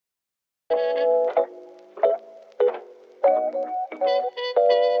They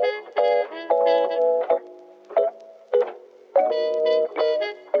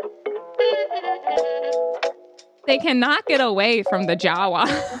cannot get away from the Jawa.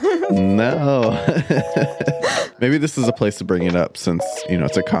 No. Maybe this is a place to bring it up since,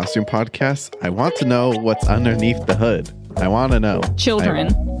 it's a costume podcast. I want to know what's underneath the hood. I want to know. Children.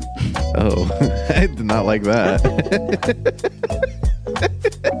 I did not like that.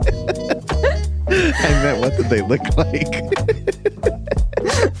 I meant, what did they look like?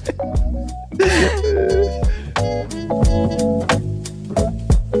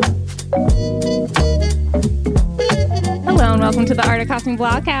 Hello and welcome to the Art of Costume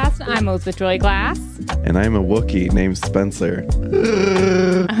Vlogcast. I'm Elizabeth Joy Glass. And I'm a Wookiee named Spencer.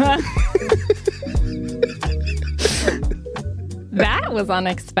 That was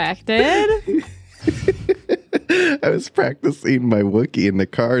unexpected. I was practicing my Wookiee in the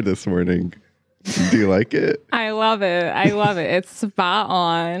car this morning. Do you like it? I love it. It's spot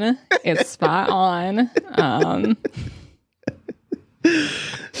on. What's up,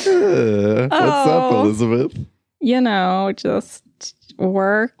 Elizabeth? Just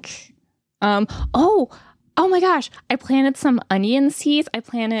work. Oh my gosh. I planted some onion seeds. I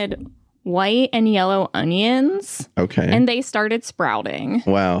planted white and yellow onions. Okay. And they started sprouting.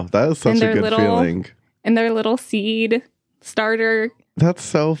 Wow, that is such a good feeling. And their little seed starter. That's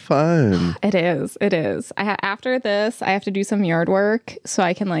so fun. It is. After this, I have to do some yard work so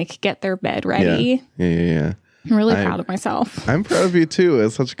I can get their bed ready. Yeah. I'm really proud of myself. I'm proud of you too.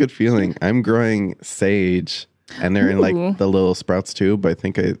 It's such a good feeling. I'm growing sage and they're in the little sprouts too, but I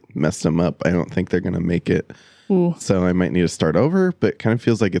think I messed them up. I don't think they're going to make it. Ooh. So I might need to start over, but it kind of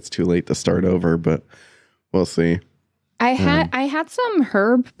feels like it's too late to start over, but we'll see. I had some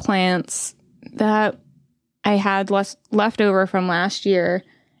herb plants that I had left over from last year,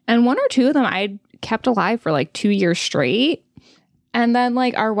 and one or two of them I kept alive for 2 years straight. And then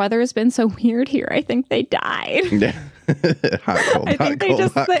our weather has been so weird here. I think they died. Yeah. I think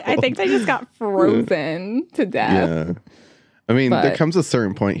they just got frozen to death. Yeah. I mean, there comes a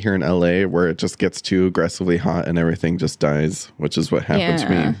certain point here in LA where it just gets too aggressively hot and everything just dies, which is what happened to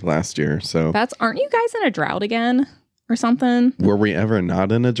me last year. So aren't you guys in a drought again or something? Were we ever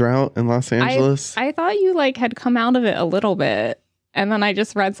not in a drought in Los Angeles? I thought you had come out of it a little bit. And then I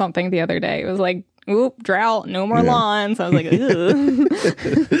just read something the other day. It was oop, drought, no more lawns. I was like, ugh.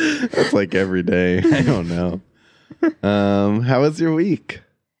 That's every day. I don't know. How was your week?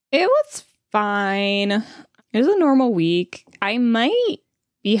 It was fine. It was a normal week. I might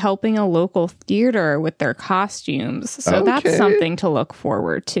be helping a local theater with their costumes. So that's something to look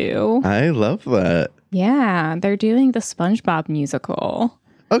forward to. I love that. Yeah, they're doing the SpongeBob musical.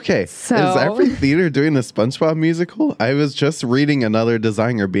 Okay, so, is every theater doing the SpongeBob musical? I was just reading another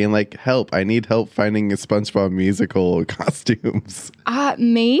designer being like, help, I need help finding a SpongeBob musical costumes.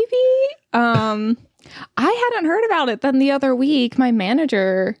 Maybe. I hadn't heard about it. Then the other week, my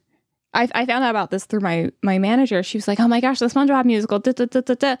manager, I found out about this through my manager. She was like, oh my gosh, the SpongeBob musical. Da, da, da,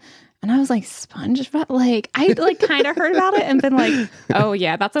 da, da. And I was like, SpongeBob? I kind of heard about it and been like, oh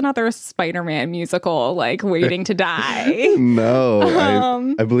yeah, that's another Spider-Man musical, waiting to die.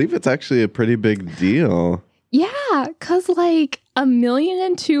 No, I believe it's actually a pretty big deal. Yeah, because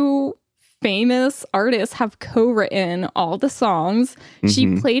 1,000,002 famous artists have co-written all the songs. Mm-hmm.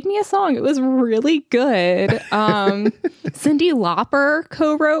 She played me a song. It was really good. Cyndi Lauper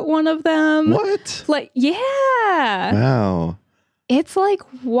co-wrote one of them. What? Yeah. Wow. It's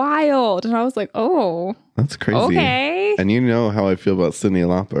wild. And I was like, oh. That's crazy. Okay. And you know how I feel about Cyndi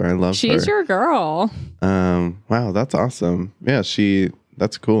Lauper. I love her. She's your girl. Wow, that's awesome. Yeah,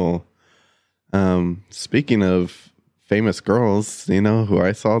 that's cool. Speaking of famous girls, you know who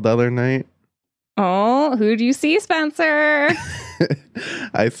I saw the other night? Oh, who do you see, Spencer?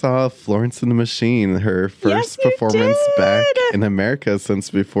 I saw Florence and the Machine, her first performance back in America since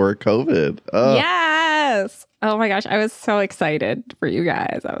before COVID. Oh. Yes. Oh my gosh, I was so excited for you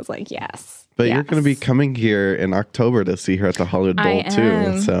guys. I was like, yes. But you're going to be coming here in October to see her at the Hollywood Bowl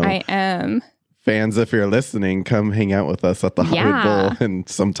too. So I am. Fans, if you're listening, come hang out with us at the Hollywood Bowl and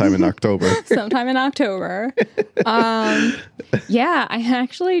sometime in October. Yeah, I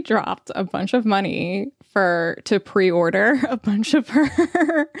actually dropped a bunch of money to pre-order a bunch of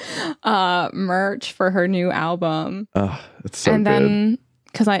her merch for her new album. Oh, it's so good. And then,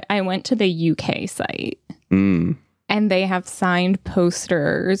 because I went to the UK site. And they have signed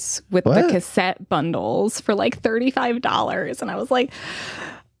posters with the cassette bundles for $35. And I was like,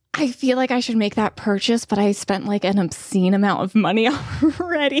 I feel like I should make that purchase, but I spent an obscene amount of money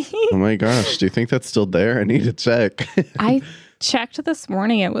already. Oh my gosh. Do you think that's still there? I need to check. checked this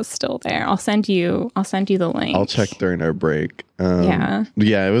morning. It was still there. I'll send you the link. I'll check during our break. Yeah.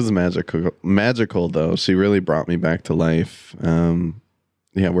 Yeah, it was magical though. She really brought me back to life.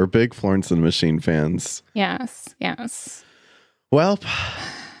 Yeah, we're big Florence and the Machine fans. Yes. Well,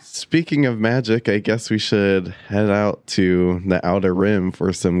 speaking of magic, I guess we should head out to the Outer Rim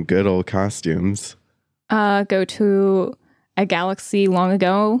for some good old costumes. Go to a galaxy long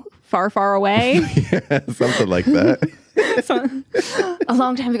ago, far, far away. Yeah, something like that. A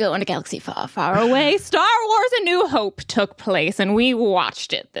long time ago in a galaxy far, far away, Star Wars A New Hope took place, and we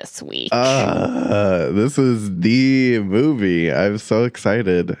watched it this week. This is the movie. I'm so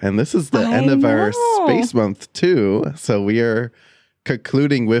excited. And this is the end of our space month, too. So we are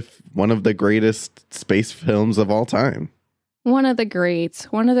concluding with one of the greatest space films of all time. One of the greats.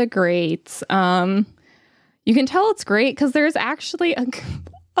 You can tell it's great because there's actually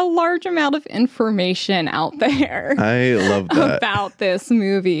a large amount of information out there. I love that. About this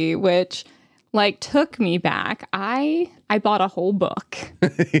movie, which took me back. I bought a whole book.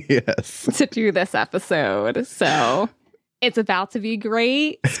 Yes. To do this episode. So it's about to be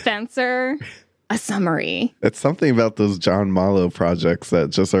great. Spencer, a summary. It's something about those John Mallow projects that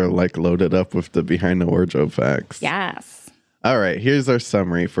just are loaded up with the behind the wardrobe facts. Yes. All right, here's our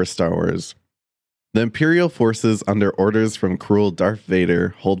summary for Star Wars. The Imperial forces, under orders from cruel Darth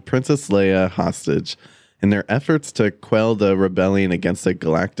Vader, hold Princess Leia hostage. In their efforts to quell the rebellion against the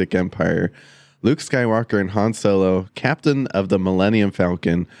Galactic Empire, Luke Skywalker and Han Solo, captain of the Millennium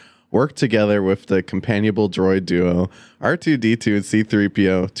Falcon, work together with the companionable droid duo R2-D2 and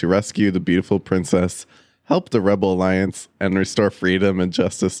C-3PO to rescue the beautiful princess, help the Rebel Alliance, and restore freedom and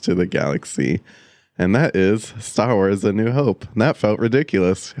justice to the galaxy. And that is Star Wars A New Hope. And that felt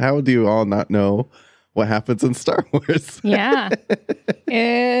ridiculous. How do you all not know what happens in Star Wars? Yeah.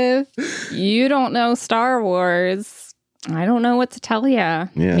 If you don't know Star Wars, I don't know what to tell you. Yeah.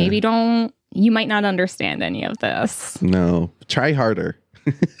 Maybe you might not understand any of this. No. Try harder.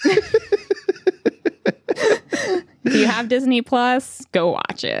 If you have Disney Plus, go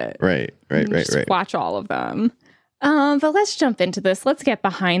watch it. Right. Watch all of them. But let's jump into this. Let's get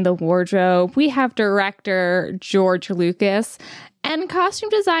behind the wardrobe. We have director George Lucas and costume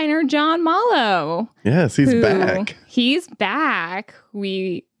designer John Mallow. Yes, he's back. He's back.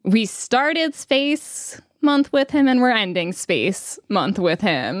 We started Space Month with him, and we're ending Space Month with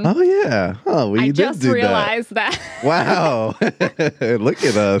him. Oh yeah. Oh, I just realized that. Wow. Look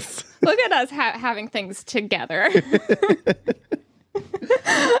at us. Look at us having things together.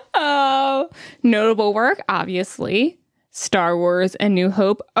 Notable work, obviously. Star Wars A New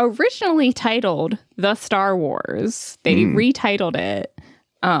Hope, originally titled The Star Wars. They retitled it.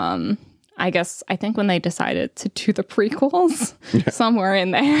 I think when they decided to do the prequels, somewhere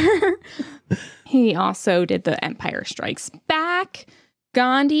in there. He also did The Empire Strikes Back,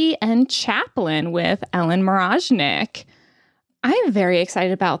 Gandhi, and Chaplin with Ellen Marajnik. I'm very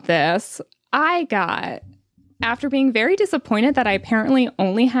excited about this. After being very disappointed that I apparently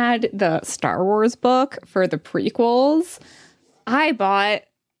only had the Star Wars book for the prequels, I bought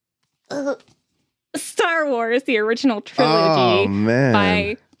Star Wars, the original trilogy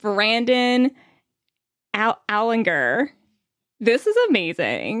by Brandon Alinger. This is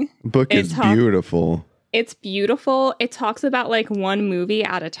amazing. Book is beautiful. It's beautiful. It talks about one movie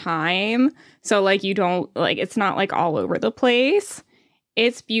at a time. So you don't it's not all over the place.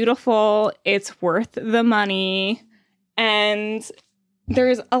 It's beautiful. It's worth the money. And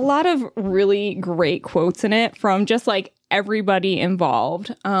there's a lot of really great quotes in it from just everybody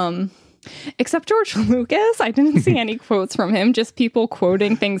involved. Except George Lucas. I didn't see any quotes from him, just people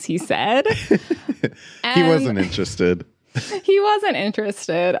quoting things he said. He wasn't interested. He wasn't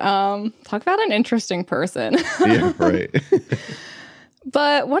interested. Talk about an interesting person. Yeah, right.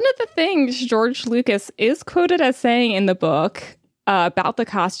 But one of the things George Lucas is quoted as saying in the book about the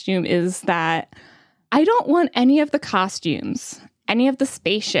costume is that I don't want any of the costumes, any of the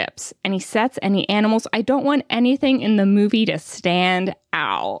spaceships, any sets, any animals. I don't want anything in the movie to stand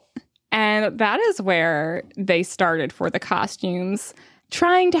out. And that is where they started for the costumes,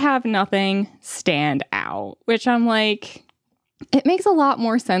 trying to have nothing stand out, which I'm like, it makes a lot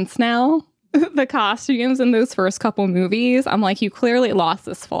more sense now. The costumes in those first couple movies, I'm like, you clearly lost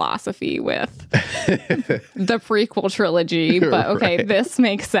this philosophy with the prequel trilogy, but okay, right. This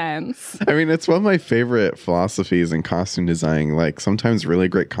makes sense. I mean, it's one of my favorite philosophies in costume design. Sometimes really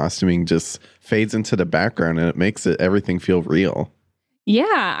great costuming just fades into the background and it makes everything feel real.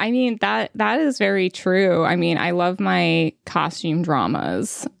 Yeah, I mean, that is very true. I mean, I love my costume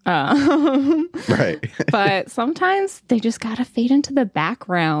dramas. Right. But sometimes they just gotta fade into the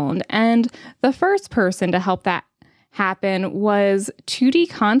background. And the first person to help that happen was 2D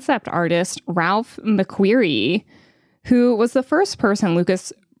concept artist Ralph McQuarrie, who was the first person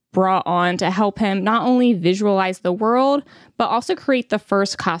Lucas brought on to help him not only visualize the world, but also create the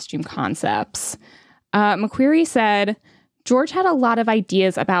first costume concepts. McQuarrie said, George had a lot of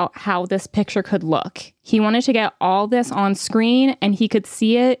ideas about how this picture could look. He wanted to get all this on screen and he could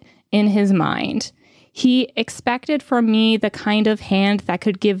see it in his mind. He expected from me the kind of hand that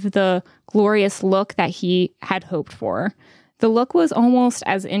could give the glorious look that he had hoped for. The look was almost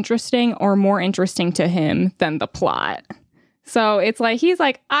as interesting or more interesting to him than the plot. So it's like, he's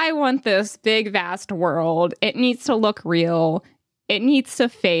like, I want this big, vast world. It needs to look real. It needs to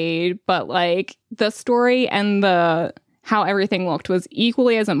fade. But like the story and how everything looked was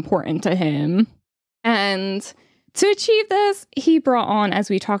equally as important to him. And to achieve this, he brought on, as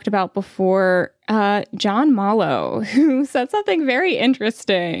we talked about before, John Mallow, who said something very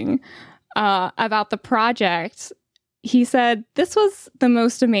interesting about the project. He said, this was the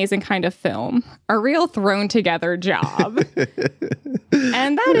most amazing kind of film, a real thrown together job.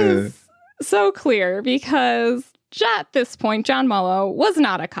 And that is so clear because at this point, John Mallow was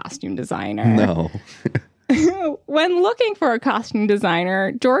not a costume designer. No. When looking for a costume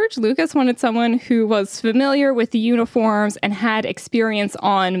designer, George Lucas wanted someone who was familiar with the uniforms and had experience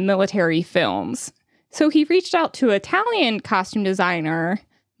on military films. So he reached out to Italian costume designer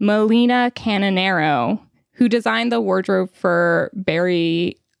Melina Canonero, who designed the wardrobe for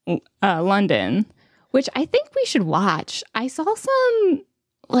Barry London, which I think we should watch. I saw some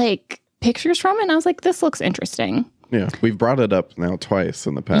pictures from it and I was like, this looks interesting. Yeah, we've brought it up now twice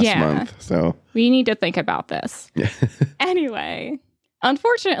in the past month, so we need to think about this. Yeah. Anyway,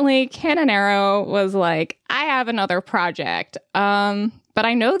 unfortunately, Canonero was like, I have another project, but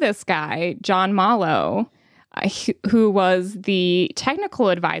I know this guy, John Mallow, who was the technical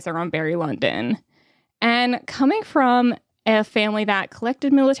advisor on Barry London. And coming from a family that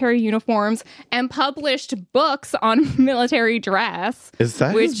collected military uniforms and published books on military dress. Is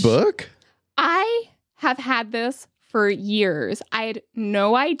that his book? I have had this for years. I had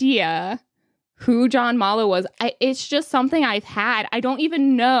no idea who John Mallow was. It's just something I've had. I don't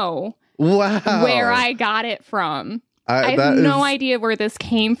even know where I got it from. I have no idea where this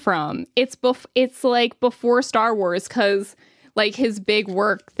came from. It's like before Star Wars, because like his big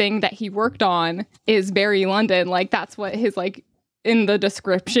work thing that he worked on is Barry London. Like that's what his in the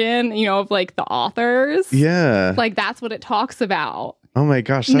description, of like the authors. Yeah. Like that's what it talks about. Oh my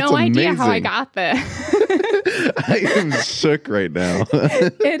gosh, that's no amazing. idea how I got this. I am shook right now.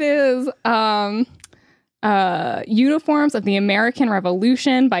 It is Uniforms of the American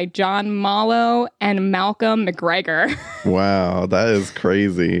Revolution by John Mallow and Malcolm McGregor. Wow, that is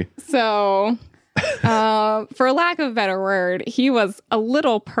crazy. So, for lack of a better word, he was a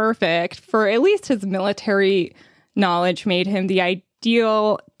little perfect for at least his military knowledge made him the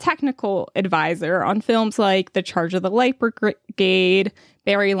ideal technical advisor on films like The Charge of the Light Brigade,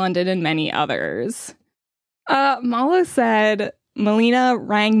 Barry London, and many others. Mallow said, Melina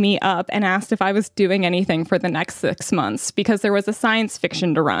rang me up and asked if I was doing anything for the next 6 months because there was a science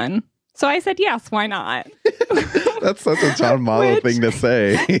fiction to run. So I said, yes, why not? That's such a John Mallow thing to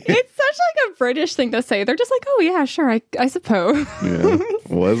say. It's such like a British thing to say. They're just like, oh, yeah, sure, I suppose. Yeah.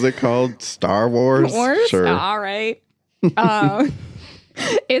 Was it called Star Wars? Sure. All right.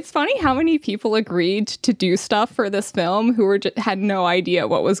 It's funny how many people agreed to do stuff for this film who had no idea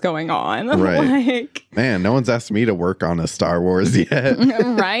what was going on. Right. Man, no one's asked me to work on a Star Wars yet.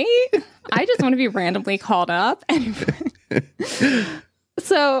 Right? I just want to be randomly called up.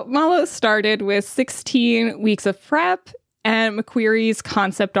 So Mallow started with 16 weeks of prep and McQuarrie's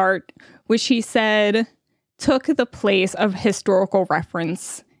concept art, which he said took the place of historical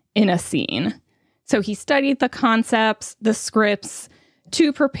reference in a scene. So he studied the concepts, the scripts,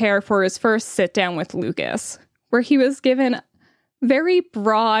 to prepare for his first sit-down with Lucas, where he was given very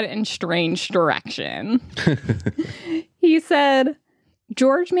broad and strange direction. He said,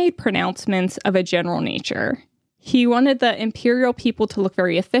 George made pronouncements of a general nature. He wanted the imperial people to look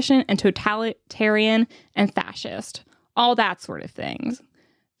very efficient and totalitarian and fascist, all that sort of things.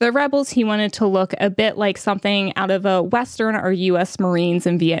 The rebels he wanted to look a bit like something out of a Western or U.S. Marines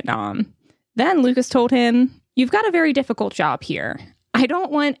in Vietnam. Then Lucas told him, you've got a very difficult job here. I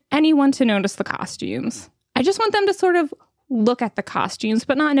don't want anyone to notice the costumes. I just want them to sort of look at the costumes,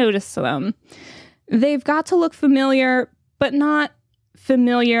 but not notice them. They've got to look familiar, but not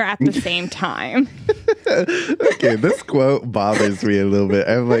familiar at the same time. Okay, this quote bothers me a little bit.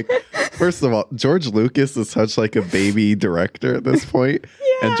 I'm like, First of all, George Lucas is such like a baby director at this point.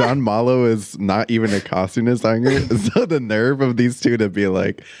 And John Mallow is not even a costume designer. So the nerve of these two to be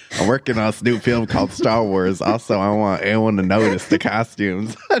like, I'm working on this new film called Star Wars. Also, I want everyone to notice the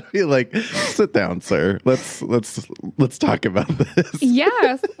costumes. I'd be like, sit down, sir. Let's talk about this.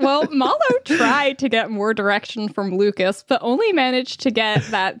 Yes. Well, Mallow tried to get more direction from Lucas, but only managed to get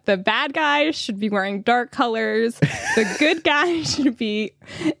that the bad guys should be wearing dark colors, the good guys should be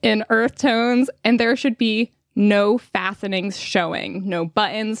in earth tones, and there should be no fastenings showing, no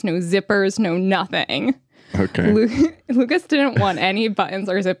buttons, no zippers, no nothing. Okay. Lucas didn't want any buttons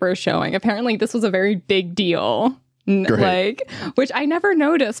or zippers showing. Apparently, this was a very big deal. Which I never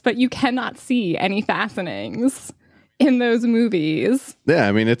noticed, but you cannot see any fastenings in those movies. Yeah,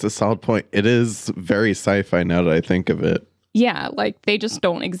 I mean, it's a solid point. It is very sci-fi now that I think of it. Yeah, like they just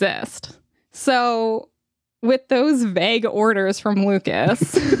don't exist. So with those vague orders from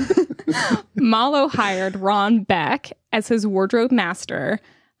Lucas, Mallow hired Ron Beck as his wardrobe master. I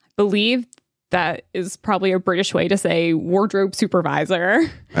believe that is probably a British way to say wardrobe supervisor.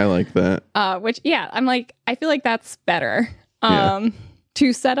 I like that. Which, yeah, I'm like, I feel like that's better.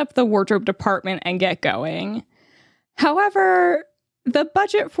 To set up the wardrobe department and get going. However, the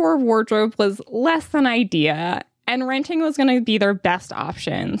budget for wardrobe was less than idea, and renting was going to be their best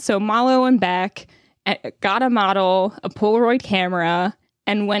option. So Mallow and Beck got a model, a Polaroid camera,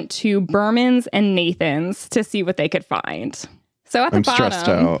 and went to Berman's and Nathan's to see what they could find. So at the stressed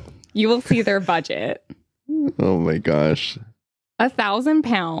bottom, out. You will see their budget. Oh my gosh.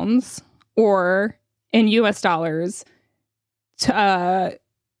 £1,000, or in US dollars,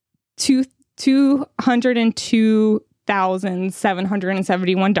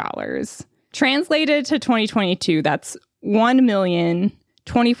 $202,771. Translated to 2022, that's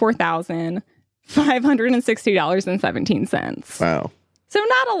 $1,024,560.17. Wow. So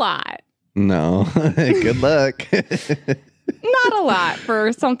not a lot. No. Good luck. Not a lot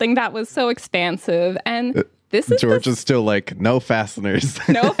for something that was so expansive. And this is George is still like, no fasteners.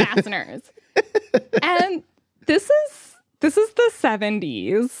 No fasteners. And this is the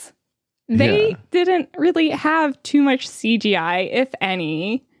 70s. They didn't really have too much CGI, if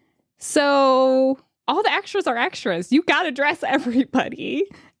any. So all the extras are extras. You got to dress everybody.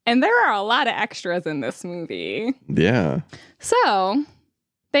 And there are a lot of extras in this movie. Yeah. So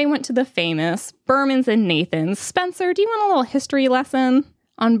they went to the famous Berman's and Nathan's. Spencer, do you want a little history lesson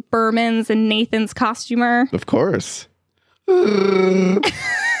on Berman's and Nathan's costumer? Of course.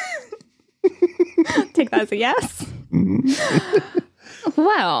 Take that as a yes.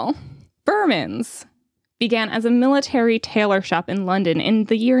 Well, Berman's began as a military tailor shop in London in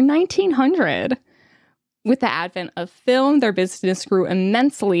the year 1900. With the advent of film, their business grew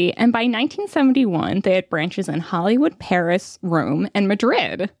immensely, and by 1971, they had branches in Hollywood, Paris, Rome, and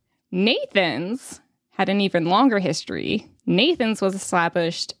Madrid. Nathan's had an even longer history. Nathan's was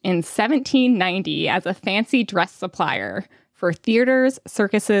established in 1790 as a fancy dress supplier for theaters,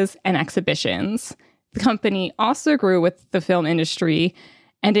 circuses, and exhibitions. The company also grew with the film industry,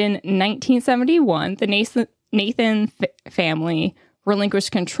 and in 1971, the Nathan family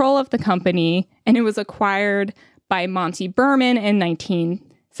relinquished control of the company, and it was acquired by Monty Berman in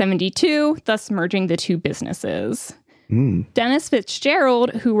 1972, thus merging the two businesses. Dennis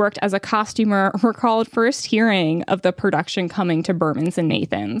Fitzgerald, who worked as a costumer, recalled first hearing of the production coming to Berman's and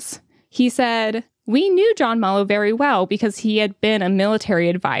Nathan's. He said, "We knew John Mallow very well because he had been a military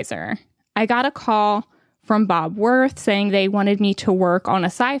advisor. I got a call from Bob Worth saying they wanted me to work on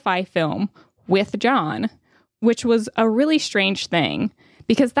a sci-fi film with John, which was a really strange thing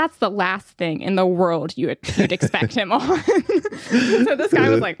because that's the last thing in the world you'd expect him on." So this guy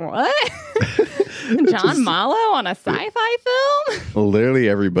was like, what? John Mallow on a sci-fi film? Literally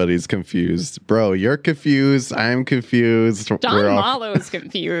everybody's confused. Bro, you're confused. I'm confused. John Mallow's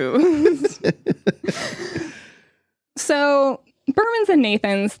confused. So Berman's and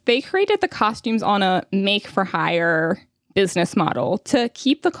Nathan's, they created the costumes on a make-for-hire business model to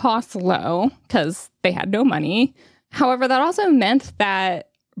keep the costs low because they had no money. However, that also meant that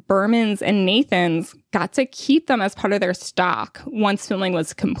Berman's and Nathan's got to keep them as part of their stock once filming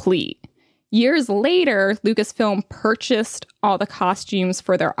was complete. Years later, Lucasfilm purchased all the costumes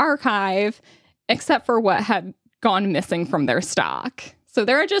for their archive, except for what had gone missing from their stock. So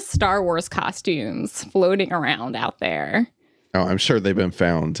there are just Star Wars costumes floating around out there. Oh, I'm sure they've been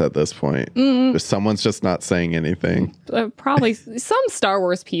found at this point. Someone's just not saying anything. Probably some Star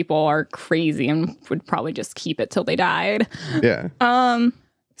Wars people are crazy and would probably just keep it till they died. Yeah.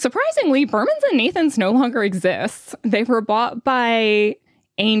 Surprisingly, Berman's and Nathan's no longer exists. They were bought by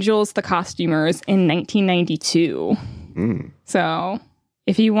Angels, the costumers, in 1992. So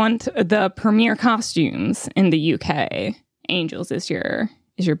if you want the premier costumes in the UK, Angels is your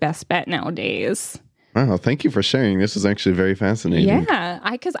best bet nowadays. Wow, thank you for sharing. This is actually very fascinating. Yeah,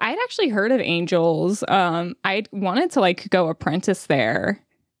 because I'd actually heard of Angels. I wanted to like go apprentice there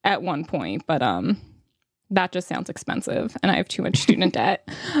at one point, but that just sounds expensive, and I have too much student debt.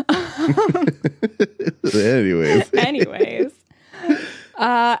 Anyways,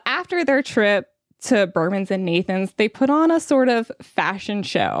 after their trip to Berman's and Nathan's, they put on a sort of fashion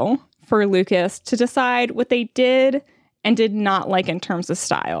show for Lucas to decide what they did and did not like in terms of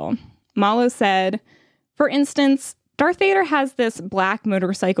style. Malo said, for instance, Darth Vader has this black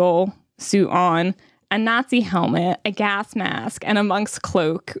motorcycle suit on, a Nazi helmet, a gas mask, and a monk's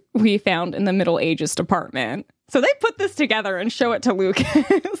cloak we found in the Middle Ages department. So they put this together and show it to Lucas.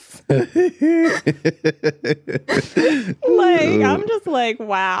 I'm just like,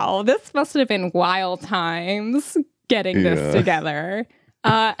 wow, this must have been wild times getting this together.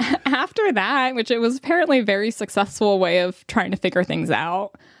 After that, which it was apparently a very successful way of trying to figure things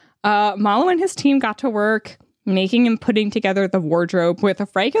out, Malo and his team got to work making and putting together the wardrobe with a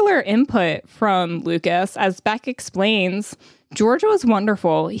regular input from Lucas. As Beck explains, George was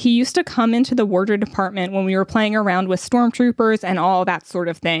wonderful. He used to come into the wardrobe department when we were playing around with stormtroopers and all that sort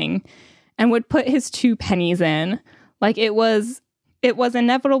of thing, and would put his 2 pennies in. Like it was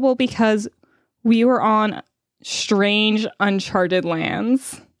inevitable because we were on strange, uncharted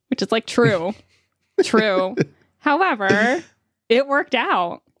lands, which is like true. True. However, it worked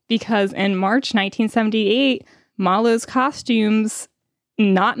out because in March 1978, Malo's costumes,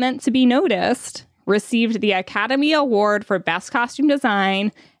 not meant to be noticed, received the Academy Award for Best Costume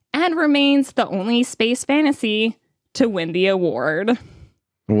Design and remains the only space fantasy to win the award.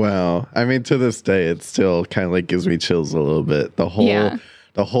 Wow. I mean, to this day, it still kind of like gives me chills a little bit. The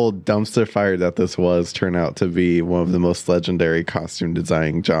whole dumpster fire that this was turned out to be one of the most legendary costume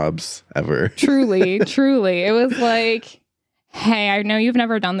design jobs ever. Truly, truly. It was like, hey, I know you've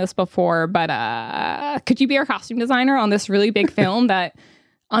never done this before, but could you be our costume designer on this really big film that,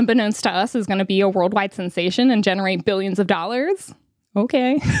 unbeknownst to us, is going to be a worldwide sensation and generate billions of dollars?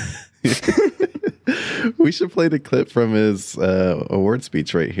 Okay. We should play the clip from his award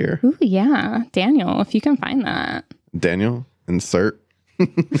speech right here. Ooh, yeah. Daniel, if you can find that. Daniel, insert.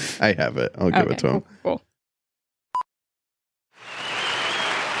 I have it. I'll give it to him. Cool.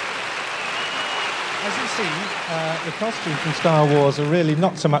 As you see, the costumes from Star Wars are really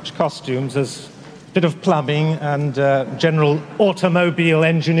not so much costumes as a bit of plumbing and general automobile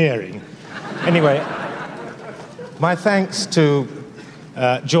engineering. Anyway, my thanks to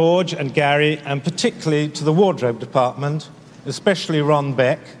George and Gary, and particularly to the wardrobe department, especially Ron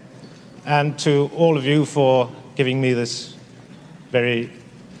Beck, and to all of you for giving me this very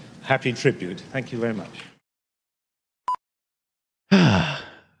happy tribute. Thank you very much.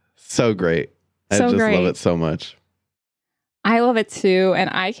 So great. I just love it so much. I love it too. And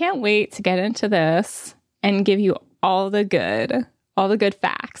I can't wait to get into this and give you all the good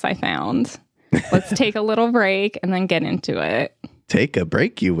facts I found. Let's take a little break and then get into it. Take a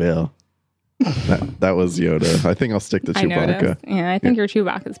break, you will. That was Yoda. I think I'll stick to Chewbacca. I think your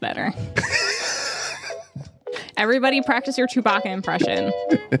Chewbacca's better. Everybody practice your Chewbacca impression.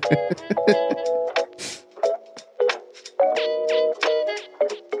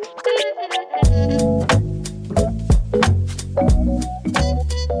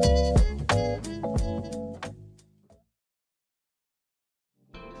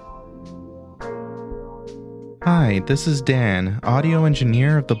 Hi, this is Dan, audio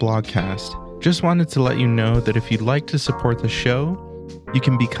engineer of the Blogcast. Just wanted to let you know that if you'd like to support the show, you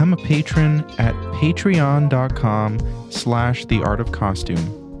can become a patron at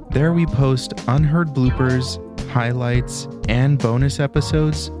patreon.com/theartofcostume. There we post unheard bloopers, highlights, and bonus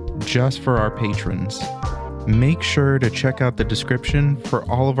episodes just for our patrons. Make sure to check out the description for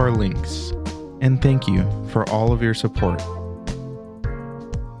all of our links. And thank you for all of your support.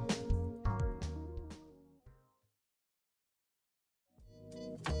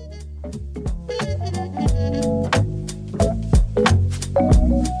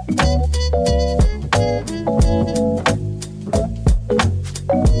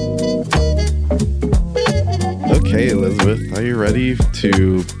 Okay, Elizabeth, are you ready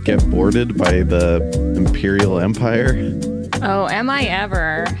to get boarded by the Imperial Empire? Oh, am I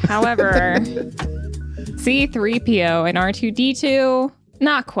ever? However, C-3PO and R2-D2,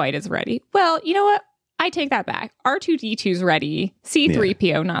 not quite as ready. Well, you know what? I take that back. R2-D2's ready.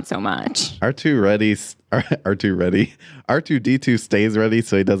 C-3PO, not so much. R2-D2 stays ready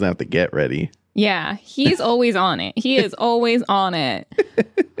so he doesn't have to get ready. Yeah, he's always on it. He is always on it.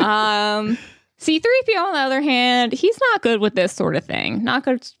 C-3PO, on the other hand, he's not good with this sort of thing. Not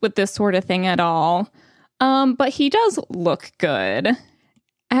good with this sort of thing at all. But he does look good.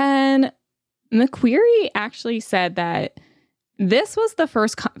 And McQuarrie actually said that this was the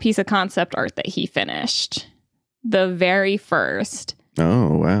first piece of concept art that he finished. The very first.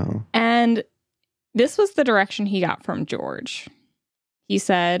 Oh, wow. And this was the direction he got from George. He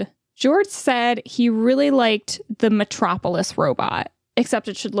said, George said he really liked the Metropolis robot, except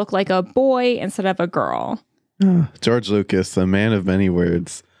it should look like a boy instead of a girl. George Lucas, a man of many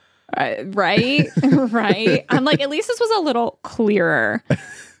words. Right? Right. I'm like, at least this was a little clearer.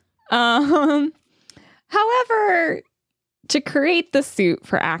 However, to create the suit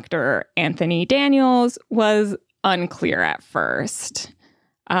for actor Anthony Daniels was unclear at first.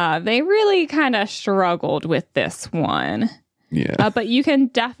 They really kind of struggled with this one. Yeah. But you can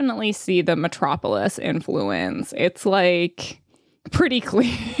definitely see the Metropolis influence. It's like pretty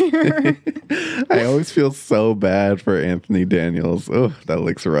clear. I always feel so bad for Anthony Daniels. Oh, that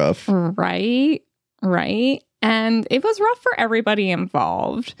looks rough. Right. And it was rough for everybody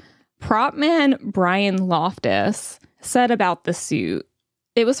involved. Prop man Brian Loftus said about the suit,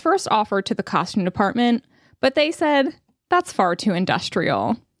 it was first offered to the costume department, but they said, that's far too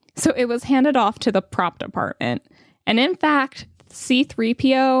industrial. So it was handed off to the prop department. And in fact,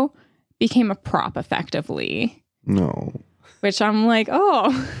 C-3PO became a prop effectively. No. Which I'm like,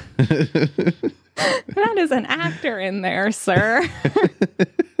 oh, that is an actor in there, sir.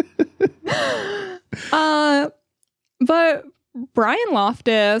 But Brian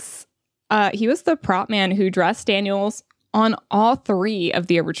Loftus, he was the prop man who dressed Daniels on all 3 of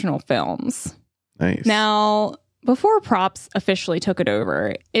the original films. Nice. Now, before props officially took it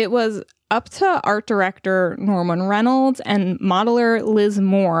over, it was up to art director Norman Reynolds and modeler Liz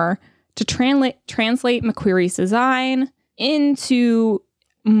Moore to translate McQuarrie's design into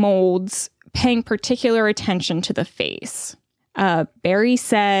molds, paying particular attention to the face. Barry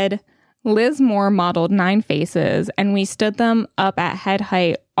said, Liz Moore modeled 9 faces, and we stood them up at head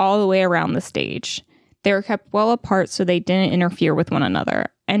height all the way around the stage. They were kept well apart so they didn't interfere with one another,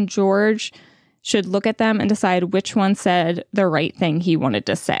 and George should look at them and decide which one said the right thing he wanted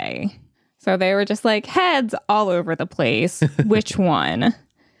to say. So they were just like heads all over the place. Which one?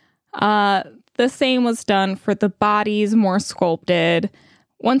 The same was done for the bodies, more sculpted.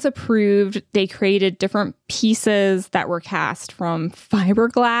 Once approved, they created different pieces that were cast from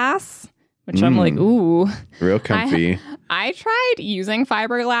fiberglass, which I'm like, ooh. Real comfy. I tried using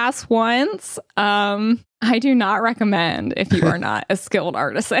fiberglass once. I do not recommend if you are not a skilled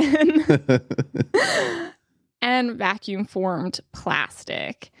artisan. And vacuum formed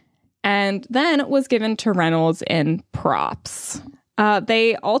plastic. And then it was given to Reynolds in props.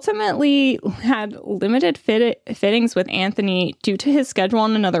 They ultimately had limited fittings with Anthony due to his schedule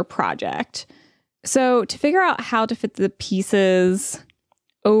on another project. So to figure out how to fit the pieces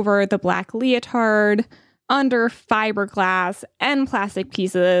over the black leotard, under fiberglass and plastic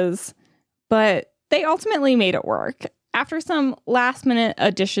pieces, but they ultimately made it work. After some last-minute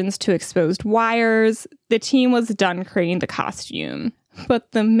additions to exposed wires, the team was done creating the costume.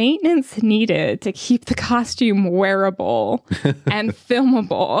 But the maintenance needed to keep the costume wearable and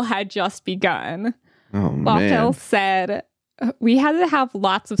filmable had just begun. Oh, Loftel man. said, we had to have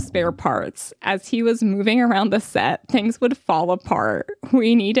lots of spare parts. As he was moving around the set, things would fall apart.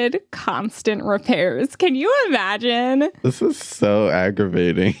 We needed constant repairs. Can you imagine? This is so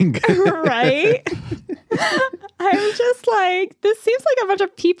aggravating. Right? I'm just like, this seems like a bunch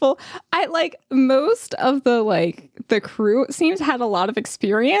of people. I like most of the crew seems had a lot of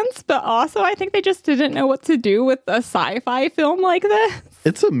experience, but also I think they just didn't know what to do with a sci-fi film like this.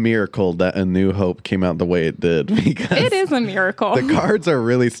 It's a miracle that A New Hope came out the way it did, because It is a miracle. the cards are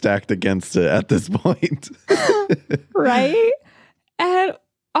really stacked against it at this point. Right? And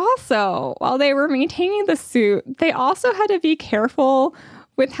also, while they were maintaining the suit, they also had to be careful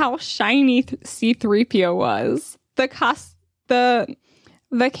with how shiny C-3PO was. The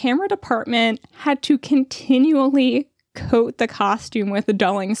camera department had to continually coat the costume with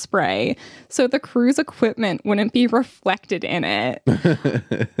dulling spray so the crew's equipment wouldn't be reflected in it.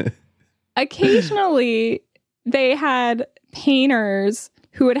 Occasionally, they had painters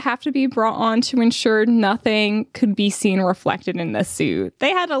who would have to be brought on to ensure nothing could be seen reflected in the suit.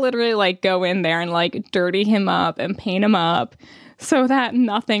 They had to literally go in there and dirty him up and paint him up so that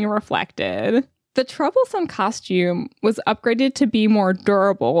nothing reflected. The troublesome costume was upgraded to be more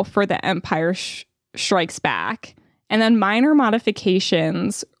durable for The Empire Strikes Back, and then minor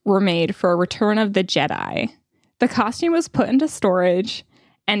modifications were made for Return of the Jedi. The costume was put into storage,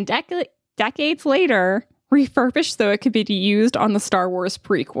 and decades later, refurbished so it could be used on the Star Wars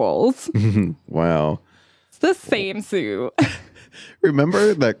prequels. Wow. It's the same suit.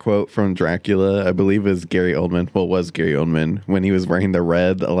 Remember that quote from Dracula? I believe is Gary Oldman. Well, was Gary Oldman when he was wearing the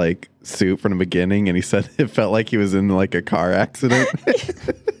red like suit from the beginning, and he said it felt like he was in like a car accident.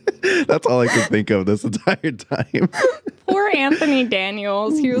 That's all I could think of this entire time. Poor Anthony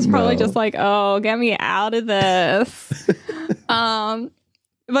Daniels. He was probably just like, "Oh, get me out of this."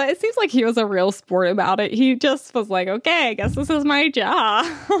 But it seems like he was a real sport about it. He just was like, okay, I guess this is my job.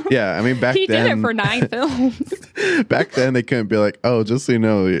 Yeah, I mean, back he then... did it for 9 films. Back then, they couldn't be like, oh, just so you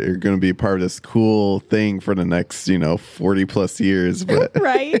know, you're going to be part of this cool thing for the next, 40 plus years. But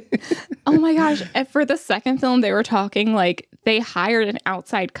Right? Oh my gosh. And for the second film, they were talking like they hired an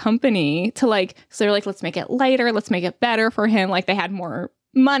outside company to so they're like, let's make it lighter. Let's make it better for him. Like they had more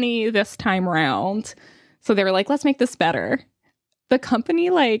money this time around. So they were like, let's make this better. The company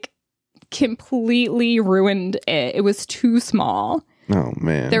completely ruined it. It was too small. Oh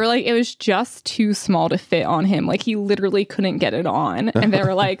man. They were like, it was just too small to fit on him. Like he literally couldn't get it on. And they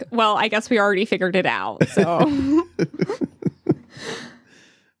were like, well, I guess we already figured it out. So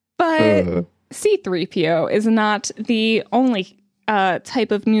but C-3PO is not the only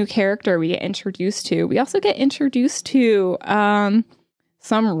type of new character we get introduced to. We also get introduced to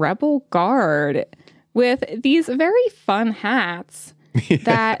some Rebel Guard with these very fun hats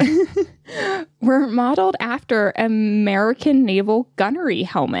that were modeled after American naval gunnery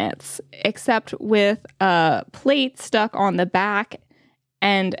helmets, except with a plate stuck on the back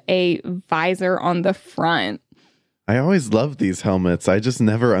and a visor on the front. I always loved these helmets. I just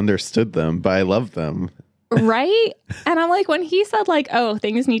never understood them, but I love them. Right? And I'm like, when he said oh,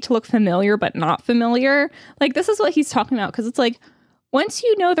 things need to look familiar but not familiar, this is what he's talking about. Because it's once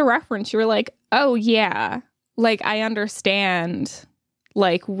you know the reference, you're like, oh, yeah, I understand,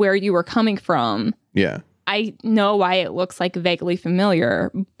 where you were coming from. Yeah. I know why it looks vaguely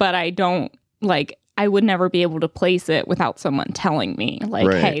familiar, but I don't, I would never be able to place it without someone telling me,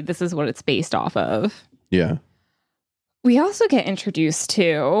 Right. Hey, this is what it's based off of. Yeah. We also get introduced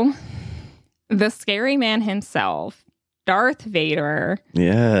to the scary man himself, Darth Vader.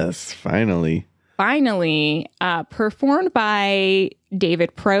 Yes, finally. Performed by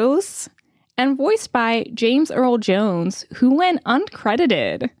David Prowse and voiced by James Earl Jones, who went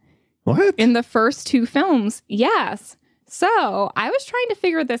uncredited. What? In the first 2 films. Yes. So I was trying to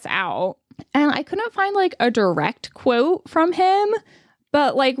figure this out, and I couldn't find a direct quote from him,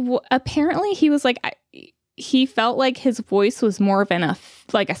 but apparently he was he felt like his voice was more of a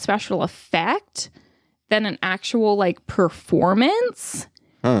special effect than an actual performance.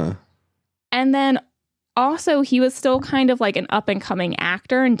 Huh. And then also he was still kind of an up and coming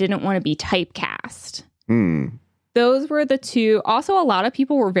actor and didn't want to be typecast. Those were the 2. Also, a lot of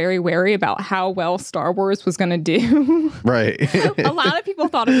people were very wary about how well Star Wars was going to do. Right. A lot of people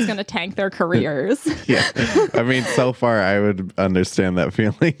thought it was going to tank their careers. Yeah. I mean, so far I would understand that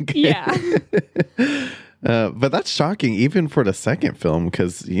feeling. Yeah. But that's shocking even for the second film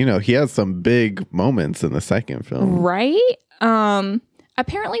because, he has some big moments in the second film. Right?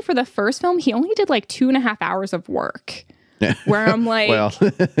 Apparently for the first film, he only did 2.5 hours of work. Where I'm well,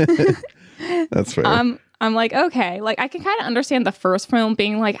 that's fair. I'm okay. I can kind of understand the first film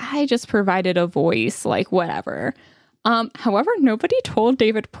being I just provided a voice, whatever. However, nobody told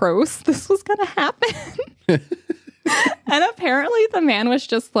David Prowse this was going to happen. And apparently the man was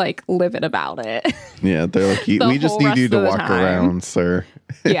just livid about it. Yeah, they're we just need you to walk around, sir.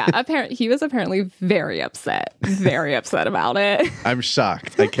 Yeah, he was apparently very upset about it. I'm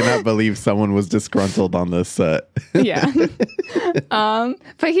shocked. I cannot believe someone was disgruntled on this set. Yeah. But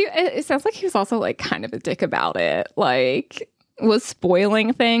it sounds like he was also kind of a dick about it. Was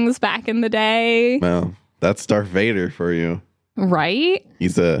spoiling things back in the day. Well, that's Darth Vader for you. Right?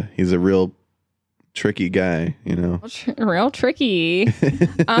 He's a real tricky guy, Real tricky.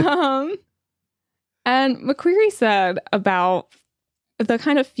 And McQuarrie said about the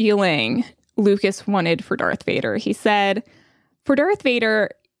kind of feeling Lucas wanted for Darth Vader. He said, for Darth Vader,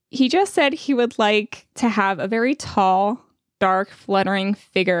 he just said he would like to have a very tall, dark, fluttering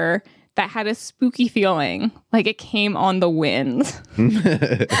figure that had a spooky feeling, like it came on the wind. Which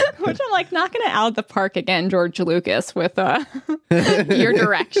I'm knocking it out of the park again, George Lucas, with your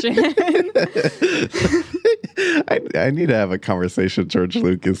direction. I need to have a conversation with George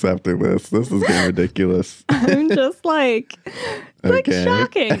Lucas after this. This is getting ridiculous. I'm just shocking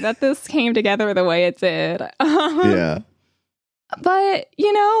that this came together the way it did. Yeah. But,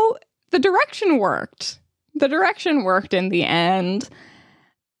 the direction worked. The direction worked in the end.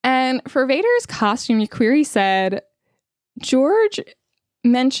 And for Vader's costume, McQuarrie said, George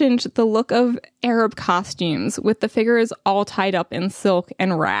mentioned the look of Arab costumes with the figures all tied up in silk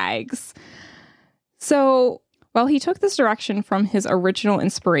and rags. So while he took this direction from his original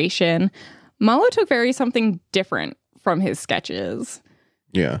inspiration, Malo took something different from his sketches.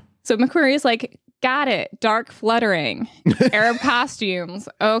 Yeah. So McQuarrie is like, got it, dark fluttering, Arab costumes,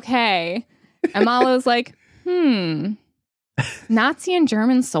 okay. And Malo's like, Nazi and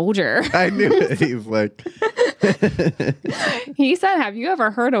German soldier. I knew it. He's like... He said, have you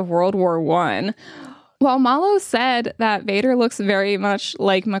ever heard of World War I? While Malo said that Vader looks very much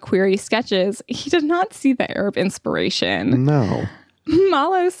like McQuarrie's sketches, he did not see the Arab inspiration. No.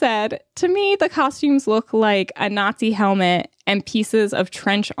 Malo said, to me, the costumes look like a Nazi helmet and pieces of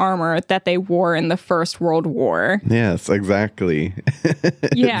trench armor that they wore in the First World War. Yes, exactly.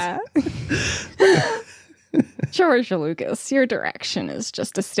 Yeah. George Lucas, your direction is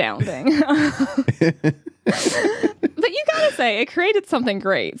just astounding. But you gotta say, it created something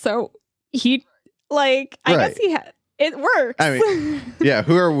great. So he, I guess he had, it works. I mean, yeah,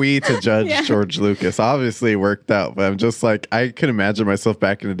 who are we to judge George Lucas? Obviously it worked out, but I'm just like, I can imagine myself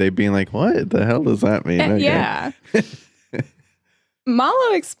back in the day being like, what the hell does that mean? Okay. Yeah.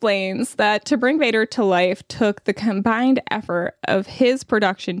 Malo explains that to bring Vader to life took the combined effort of his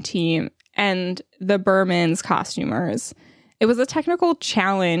production team and the Berman's costumers. It was a technical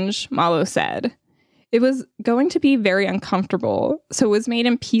challenge, Malo said. It was going to be very uncomfortable, so it was made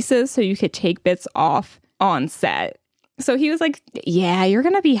in pieces so you could take bits off on set. So he was like, yeah, you're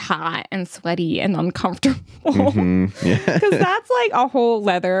going to be hot and sweaty and uncomfortable. Yeah. Because that's like a whole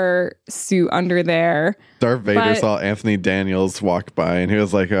leather suit under there. Darth Vader saw Anthony Daniels walk by and he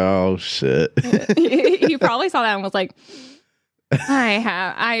was like, oh, shit. He probably saw that and was like,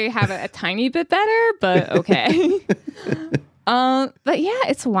 I have it a tiny bit better, but okay. But yeah,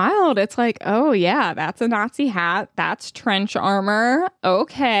 it's wild. It's like, oh yeah, that's a Nazi hat. That's trench armor.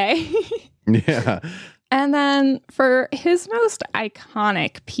 Okay. Yeah. And then for his most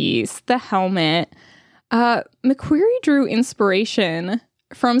iconic piece, the helmet, McQuarrie drew inspiration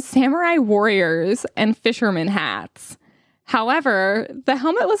from samurai warriors and fisherman hats. However, the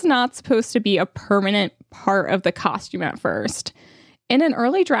helmet was not supposed to be a permanent part of the costume at first. In an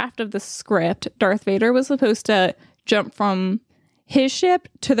early draft of the script, Darth Vader was supposed to jump from his ship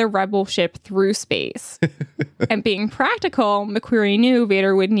to the rebel ship through space. And being practical, McQuarrie knew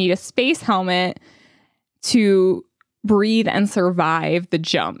Vader would need a space helmet to breathe and survive the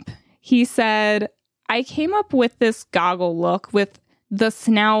jump. He said, I came up with this goggle look with the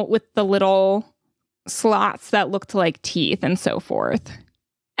snout with the little slots that looked like teeth and so forth.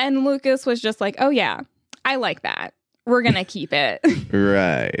 And Lucas was just like, oh yeah, I like that. We're going to keep it.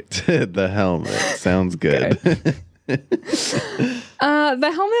 Right. The helmet. Sounds good.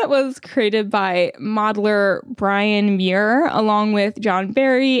 The helmet was created by modeler Brian Muir, along with John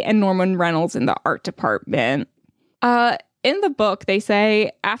Barry and Norman Reynolds in the art department. In the book, they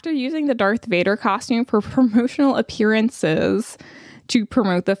say, after using the Darth Vader costume for promotional appearances to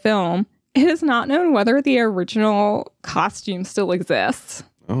promote the film, it is not known whether the original costume still exists.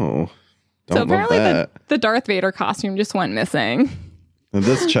 Oh, so apparently the Darth Vader costume just went missing.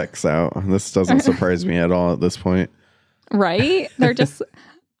 This checks out. This doesn't surprise me at all at this point. Right? They're just...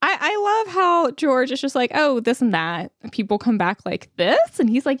 I love how George is just like, oh, this and that. And people come back like, this? And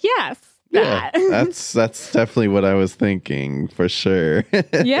he's like, yes, that. Yeah, that's definitely what I was thinking, for sure.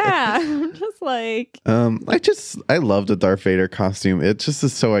 Yeah. I'm just like... I love the Darth Vader costume. It just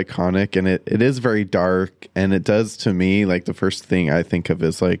is so iconic, and it is very dark, and it does, to me, like, the first thing I think of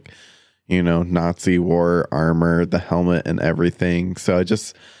is, like, you know, Nazi war armor, the helmet and everything. So I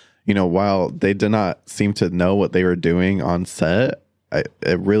just, you know, while they did not seem to know what they were doing on set,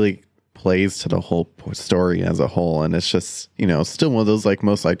 it really plays to the whole story as a whole. And it's just, you know, still one of those like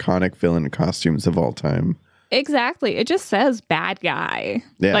most iconic villain costumes of all time. Exactly. It just says bad guy.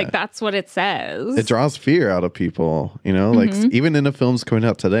 Yeah. Like, that's what it says. It draws fear out of people, you know, like even in the films coming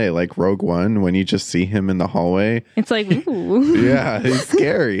out today, like Rogue One, when you just see him in the hallway. It's like, ooh. Yeah, it's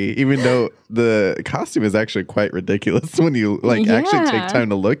scary, even though the costume is actually quite ridiculous when you like actually take time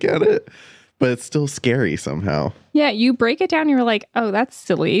to look at it. But it's still scary somehow. Yeah, you break it down and you're like, oh, that's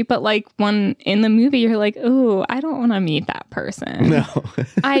silly. But like when in the movie, you're like, oh, I don't want to meet that person. No.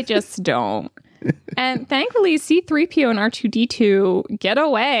 I just don't. And thankfully, C-3PO and R2-D2 get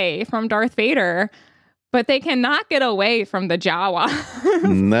away from Darth Vader, but they cannot get away from the Jawa.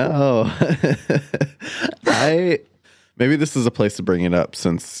 No. Maybe this is a place to bring it up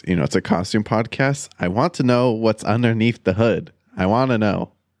since, you know, it's a costume podcast. I want to know what's underneath the hood. I want to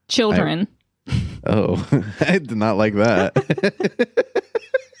know. Children. I did not like that.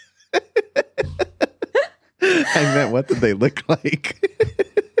 I meant, what did they look like?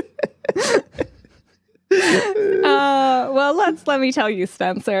 let me tell you,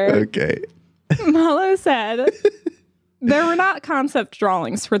 Spencer. Okay. Malo said there were not concept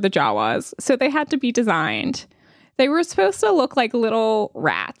drawings for the Jawas, so they had to be designed. They were supposed to look like little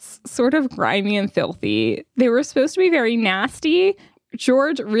rats, sort of grimy and filthy. They were supposed to be very nasty.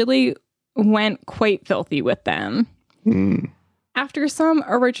 George really went quite filthy with them. After some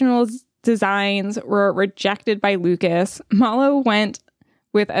original designs were rejected by Lucas, Malo went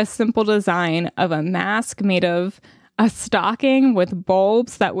with a simple design of a mask made of a stocking with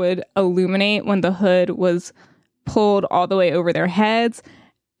bulbs that would illuminate when the hood was pulled all the way over their heads,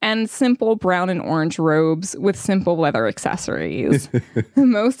 and simple brown and orange robes with simple leather accessories.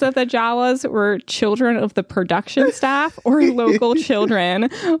 Most of the Jawas were children of the production staff or local children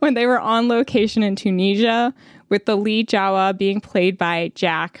when they were on location in Tunisia, with the lead Jawa being played by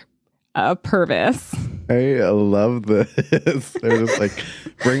Jack Purvis. I love this. They're just like,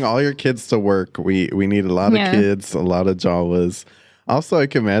 bring all your kids to work. We need a lot of kids, a lot of Jawas. Also, I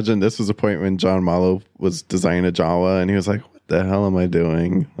can imagine this was a point when John Malo was designing a Jawa and he was like, what the hell am I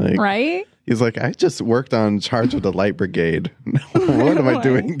doing? Like, right? He's like, I just worked on charge of the light brigade. What am I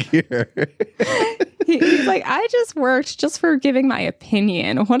doing here? He's like, I just worked just for giving my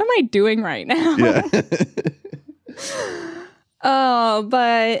opinion. What am I doing right now? Yeah. Oh,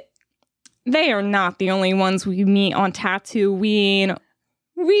 but they are not the only ones we meet on Tatooine.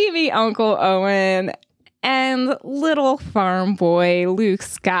 We meet Uncle Owen and little farm boy Luke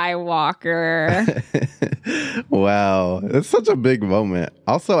Skywalker. Wow. It's such a big moment.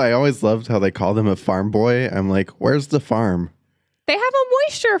 Also, I always loved how they called him a farm boy. I'm like, where's the farm? They have a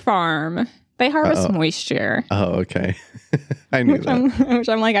moisture farm. They harvest moisture. Oh, okay. I knew that. Which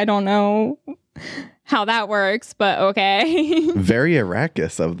I'm like, I don't know how that works, but okay. Very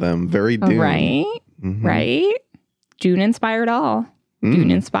Arrakis of them. Very Dune. Right? Mm-hmm. Right? Dune inspired all. Dune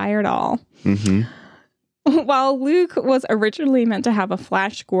inspired all. Mm-hmm. While Luke was originally meant to have a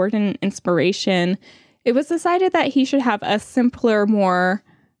Flash Gordon inspiration, it was decided that he should have a simpler, more,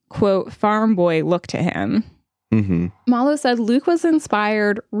 quote, farm boy look to him. Mm-hmm. Malo said Luke was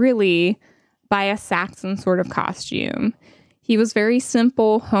inspired, really, by a Saxon sort of costume. He was very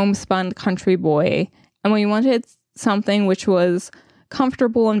simple, homespun country boy, and we wanted something which was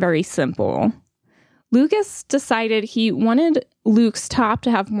comfortable and very simple. Lucas decided he wanted Luke's top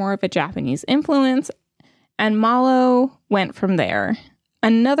to have more of a Japanese influence, and Malo went from there.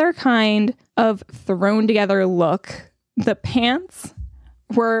 Another kind of thrown together look. The pants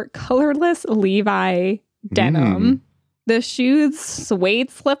were colorless Levi denim. The shoes, suede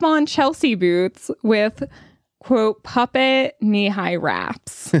slip-on Chelsea boots with, quote, puppet knee-high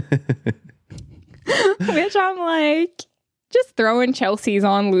wraps. Which I'm like, just throwing Chelsea's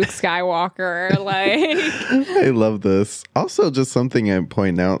on Luke Skywalker. Like, I love this. Also, just something I'm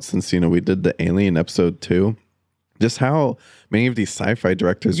pointing out since, we did the Alien episode 2. Just how many of these sci-fi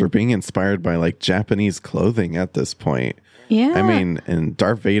directors were being inspired by like Japanese clothing at this point. yeah. I mean, and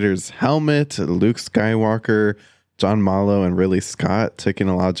Darth Vader's helmet, Luke Skywalker, John Malo, and Ridley Scott took in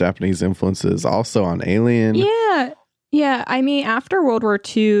a lot of Japanese influences also on Alien. Yeah. Yeah. I mean, after World War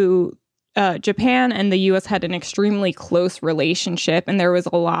II, Japan and the US had an extremely close relationship, and there was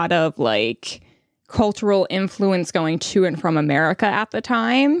a lot of like cultural influence going to and from America at the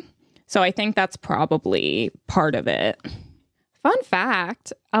time. So I think that's probably part of it. Fun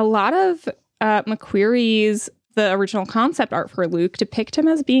fact, a lot of McQuarrie's, the original concept art for Luke, depict him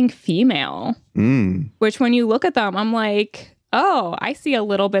as being female. Which when you look at them, I'm like, oh, I see a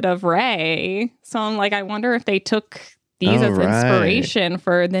little bit of Rey. So I'm like, I wonder if they took these as inspiration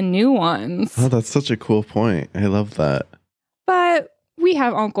for the new ones. Oh, that's such a cool point. I love that. But we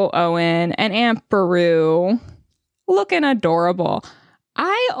have Uncle Owen and Aunt Beru looking adorable.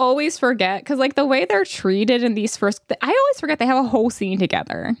 I always forget, because like the way they're treated in these first, I always forget they have a whole scene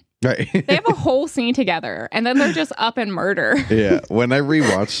together. Right. They have a whole scene together, and then they're just up in murder. Yeah. When I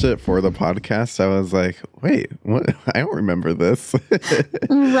rewatched it for the podcast, I was like, wait, what? I don't remember this.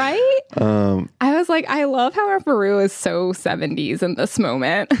 Right? I was like, I love how Aunt Beru is so 70s in this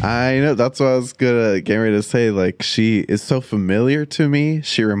moment. I know. That's what I was getting ready to say. Like, she is so familiar to me.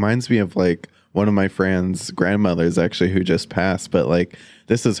 She reminds me of like one of my friend's grandmothers, actually, who just passed. But like,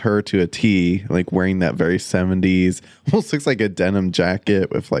 this is her to a T, like wearing that very 70s, almost looks like a denim jacket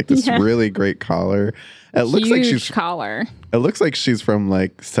with like this really great collar. It looks like she's collar. It looks like she's from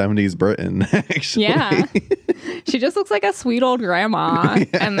like 70s Britain, actually. Yeah. She just looks like a sweet old grandma.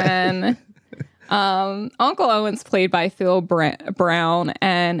 Yeah. And then Uncle Owen's played by Phil Brown,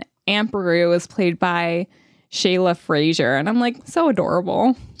 and Aunt Beru is played by Shayla Fraser. And I'm like, so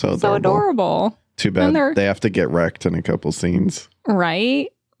adorable. So adorable. Too bad they have to get wrecked in a couple scenes.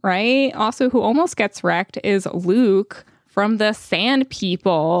 Right. Also, who almost gets wrecked is Luke from the Sand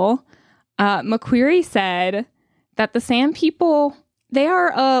People. McQuarrie said that the Sand People, they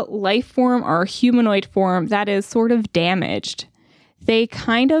are a life form or a humanoid form that is sort of damaged. They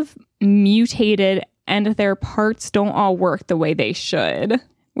kind of mutated and their parts don't all work the way they should,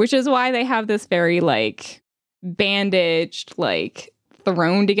 which is why they have this very like bandaged, like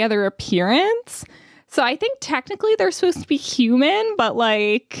thrown together appearance. So I think technically they're supposed to be human, but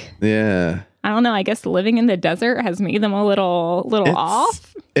like, Yeah. I don't know. I guess living in the desert has made them a little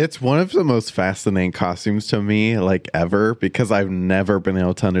off. It's one of the most fascinating costumes to me, like ever, because I've never been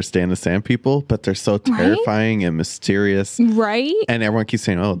able to understand the Sand People, but they're so terrifying and mysterious. Right? And everyone keeps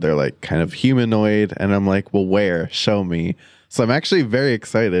saying, oh, they're like kind of humanoid. And I'm like, well, where? Show me. So I'm actually very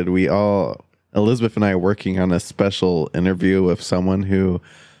excited. Elizabeth and I are working on a special interview with someone who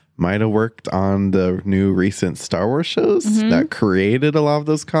might have worked on the new recent Star Wars shows that created a lot of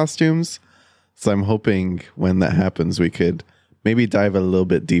those costumes. So I'm hoping when that happens, we could maybe dive a little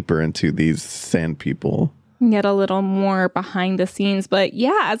bit deeper into these Sand People. Get a little more behind the scenes. But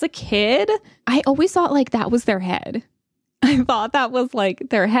yeah, as a kid, I always thought like that was their head. I thought that was like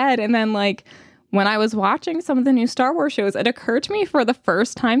their head. And then like when I was watching some of the new Star Wars shows, it occurred to me for the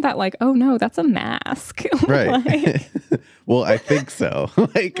first time that like, oh no, that's a mask. Right. Like, well, I think so.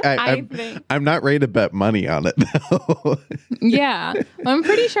 Like I'm not ready to bet money on it though. yeah. I'm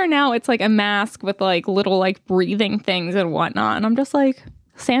pretty sure now it's like a mask with like little like breathing things and whatnot. And I'm just like,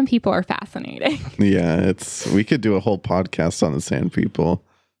 Sand People are fascinating. Yeah, we could do a whole podcast on the Sand People.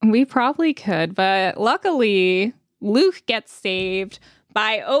 We probably could, but luckily Luke gets saved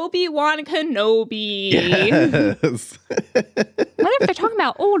by Obi-Wan Kenobi. Yes. What if they're talking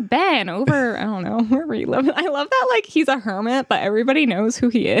about old Ben over, I don't know, wherever he lives? I love that, like, he's a hermit, but everybody knows who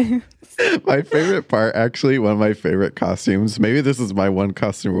he is. My favorite part, actually, one of my favorite costumes, maybe this is my one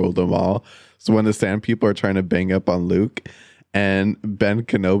costume rule of them all, is when the Sand People are trying to bang up on Luke, and Ben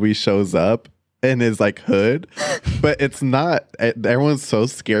Kenobi shows up in his like hood, but it's not, everyone's so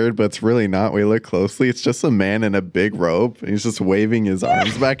scared, but it's really not. We look closely, it's just a man in a big robe, and he's just waving his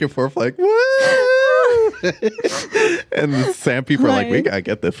arms back and forth like, woo! And the Sand People are like, we gotta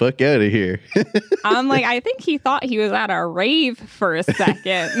get the fuck out of here. I'm like, I think he thought he was at a rave for a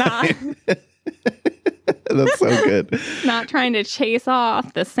second, That's so good. not trying to chase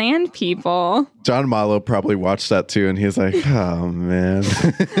off the Sand People. John Mallow probably watched that too, and he's like, oh man.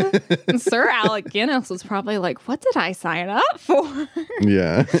 Sir Alec Guinness was probably like, what did I sign up for?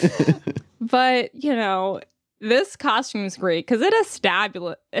 Yeah. But, you know, this costume is great because it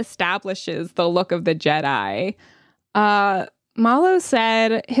establishes the look of the Jedi. Mallow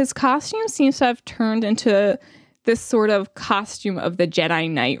said his costume seems to have turned into this sort of costume of the Jedi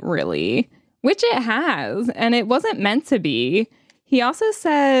Knight, really, which it has, and it wasn't meant to be. He also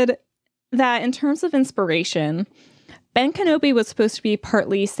said that in terms of inspiration, Ben Kenobi was supposed to be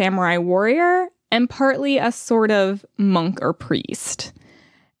partly samurai warrior and partly a sort of monk or priest.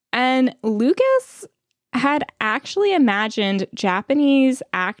 And Lucas had actually imagined Japanese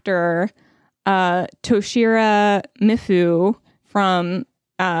actor Toshiro Mifune from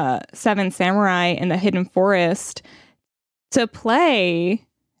Seven Samurai and the Hidden Forest to play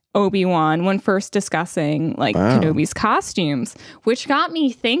Obi-Wan when first discussing like Kenobi's costumes, which got me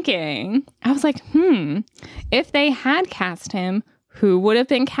thinking. I was like, if they had cast him, who would have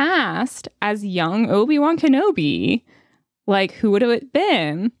been cast as young Obi-Wan Kenobi? Like, who would it have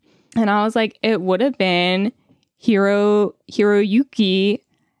been? And I was like, it would have been Hiroyuki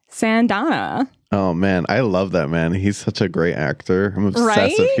Sanada. Oh man, I love that man. He's such a great actor. I'm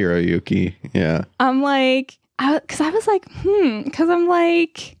obsessed with Hiroyuki. Yeah. I'm like, because I was like, because I'm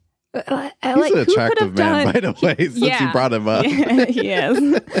like, he's an attractive man, by the way, since you brought him up. Yeah, he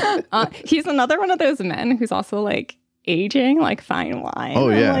is. He's another one of those men who's also like aging like fine wine. Oh,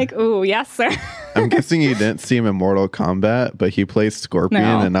 yeah. I'm like, oh, yes, sir. I'm guessing you didn't see him in Mortal Kombat, but he plays Scorpion,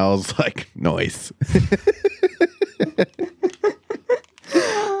 and I was like, nice.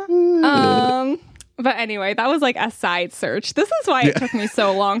 But anyway, that was like a side search. This is why it took me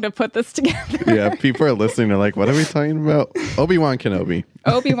so long to put this together. Yeah, people are listening. They're like, what are we talking about? Obi-Wan Kenobi.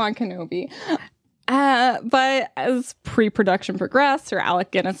 Obi-Wan Kenobi. But as pre-production progressed, Sir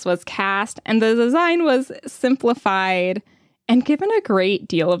Alec Guinness was cast, and the design was simplified and given a great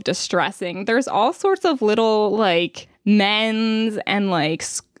deal of distressing. There's all sorts of little like mends and like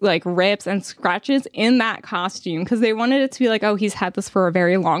rips and scratches in that costume because they wanted it to be like, oh, he's had this for a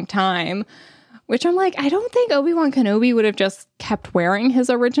very long time. Which I'm like, I don't think Obi-Wan Kenobi would have just kept wearing his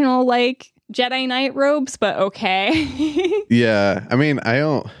original, like, Jedi Knight robes, but okay. Yeah. I mean, I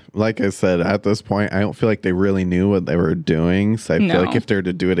don't, like I said, at this point, I don't feel like they really knew what they were doing. So I feel like if they were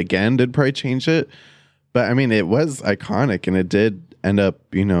to do it again, they'd probably change it. But I mean, it was iconic, and it did end up,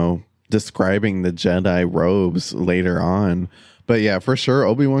 describing the Jedi robes later on. But yeah, for sure,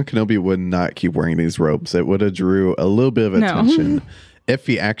 Obi-Wan Kenobi would not keep wearing these robes. It would have drew a little bit of attention if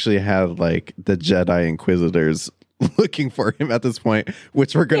he actually had like the Jedi Inquisitors looking for him at this point,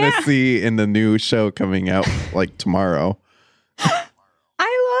 which we're going to see in the new show coming out like tomorrow. I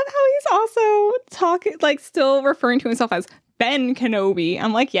love how he's also talking, like still referring to himself as Ben Kenobi.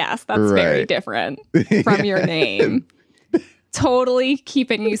 I'm like, yes, that's very different from your name. Totally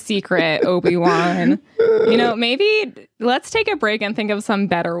keeping you secret, Obi-Wan. Maybe let's take a break and think of some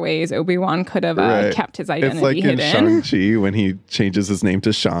better ways Obi-Wan could have kept his identity hidden. It's like in Shang-Chi when he changes his name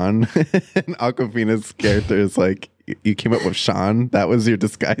to Sean, and Awkwafina's character is like, you came up with Sean? That was your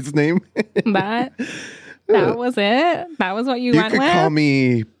disguise name? That was it? That was what you went with? You could call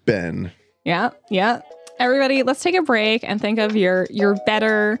me Ben. Yeah. Everybody, let's take a break and think of your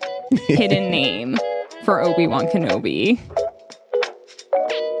better hidden name for Obi-Wan Kenobi.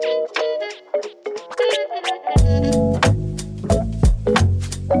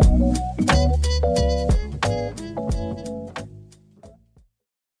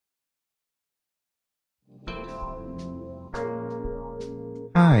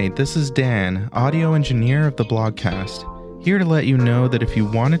 Hi, this is Dan, audio engineer of the Blogcast, here to let you know that if you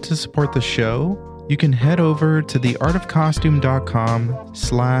wanted to support the show, you can head over to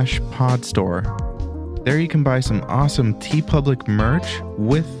theartofcostume.com/podstore. There you can buy some awesome TeePublic merch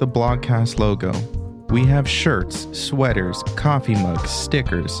with the Blogcast logo. We have shirts, sweaters, coffee mugs,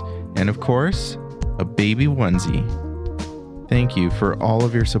 stickers, and of course, a baby onesie. Thank you for all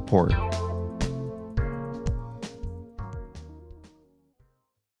of your support.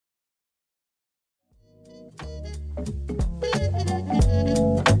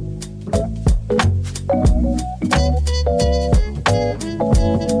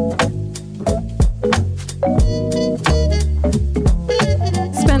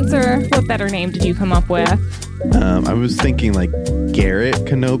 What better name did you come up with? I was thinking like Garrett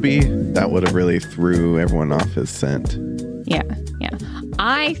Kenobi. That would have really threw everyone off his scent. Yeah.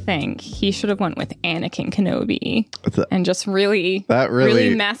 I think he should have went with Anakin Kenobi and just really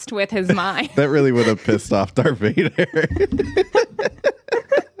messed with his mind. That really would have pissed off Darth Vader.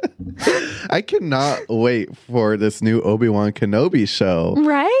 I cannot wait for this new Obi-Wan Kenobi show.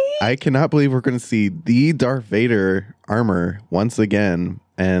 Right? I cannot believe we're going to see the Darth Vader armor once again.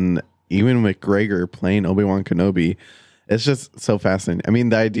 And Ewan McGregor playing Obi-Wan Kenobi. It's just so fascinating. I mean,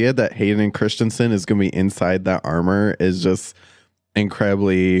 the idea that Hayden Christensen is going to be inside that armor is just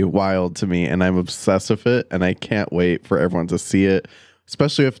incredibly wild to me. And I'm obsessed with it. And I can't wait for everyone to see it,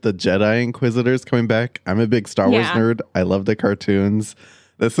 especially if the Jedi Inquisitors coming back. I'm a big Star Wars nerd. I love the cartoons.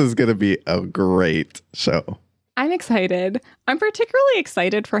 This is going to be a great show. I'm excited. I'm particularly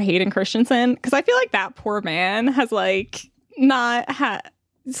excited for Hayden Christensen because I feel like that poor man has not had...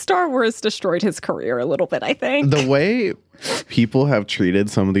 Star Wars destroyed his career a little bit, I think. The way people have treated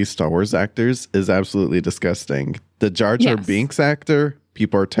some of these Star Wars actors is absolutely disgusting. The Jar Jar Binks actor,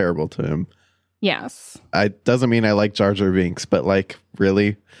 people are terrible to him. Yes. It doesn't mean I like Jar Jar Binks, but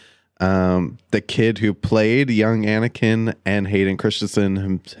really, the kid who played young Anakin and Hayden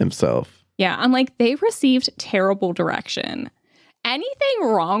Christensen himself. Yeah, I'm like, they received terrible direction. Anything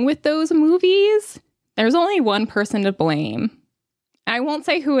wrong with those movies, there's only one person to blame. I won't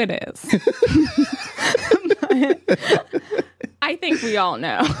say who it is. I think we all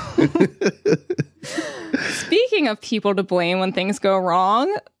know. Speaking of people to blame when things go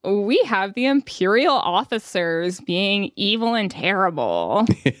wrong, we have the Imperial officers being evil and terrible.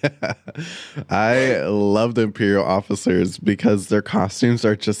 Yeah. I love the Imperial officers because their costumes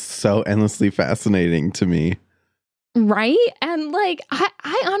are just so endlessly fascinating to me. Right? And I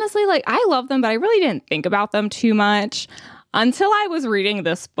honestly, I love them, but I really didn't think about them too much until I was reading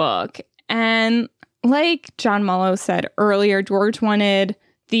this book. And like John Mullo said earlier, George wanted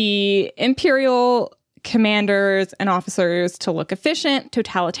the Imperial commanders and officers to look efficient,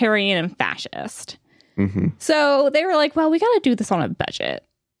 totalitarian, and fascist. Mm-hmm. So they were like, well, we got to do this on a budget.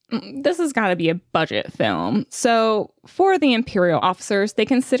 This has got to be a budget film. So for the Imperial officers, they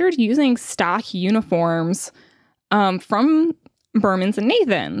considered using stock uniforms from Berman's and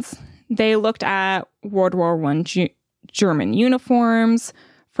Nathan's. They looked at World War I German uniforms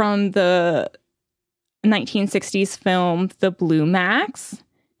from the 1960s film The Blue Max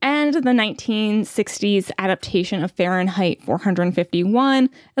and the 1960s adaptation of Fahrenheit 451,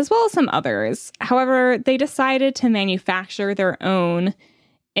 as well as some others. However, they decided to manufacture their own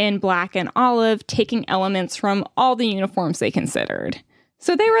in black and olive, taking elements from all the uniforms they considered.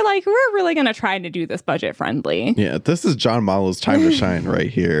 So they were like, we're really going to try to do this budget friendly. Yeah, this is John Mallow's time to shine right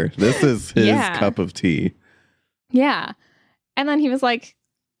here. This is his cup of tea. Yeah. And then he was like,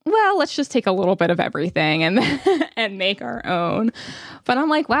 well, let's just take a little bit of everything and and make our own. But I'm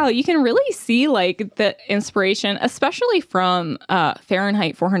like, wow, you can really see like the inspiration, especially from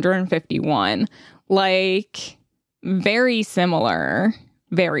Fahrenheit 451. Like very similar.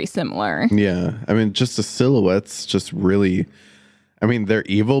 Very similar. Yeah. I mean, just the silhouettes just really, I mean, they're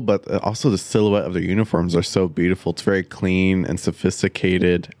evil, but also the silhouette of their uniforms are so beautiful. It's very clean and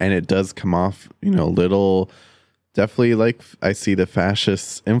sophisticated, and it does come off, you know, little, definitely like I see the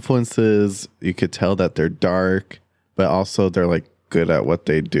fascist influences. You could tell that they're dark, but also they're like good at what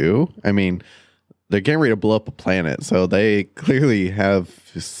they do. I mean, they're getting ready to blow up a planet, so they clearly have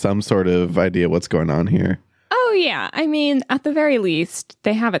some sort of idea what's going on here. Oh, yeah. I mean, at the very least,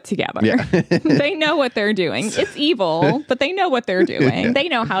 they have it together. Yeah. They know what they're doing. It's evil, but they know what they're doing. Yeah. They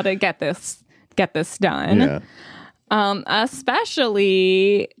know how to get this done. Yeah.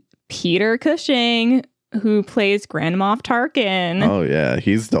 Especially Peter Cushing, who plays Grand Moff Tarkin. Oh, yeah.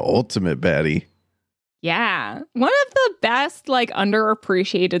 He's the ultimate baddie. Yeah. One of the best, like,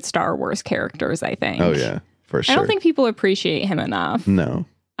 underappreciated Star Wars characters, I think. Oh, yeah. For sure. I don't think people appreciate him enough. No.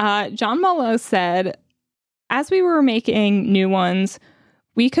 John Mallow said, as we were making new ones,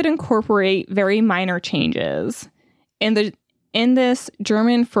 we could incorporate very minor changes. In this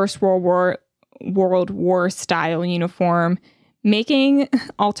German First World War style uniform, making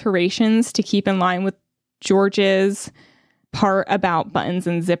alterations to keep in line with George's part about buttons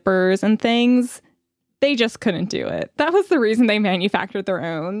and zippers and things, they just couldn't do it. That was the reason they manufactured their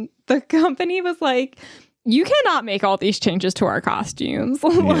own. The company was like, you cannot make all these changes to our costumes.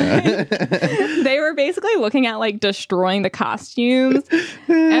 Yeah. They were basically looking at like destroying the costumes.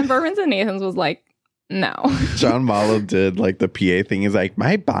 And Burmans and Nathans was like, no. John Mallow did like the PA thing. He's like,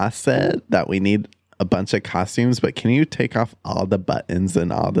 my boss said that we need a bunch of costumes, but can you take off all the buttons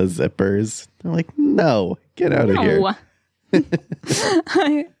and all the zippers? They're like, no, get out of here.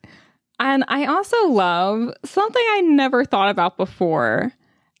 And I also love something I never thought about before,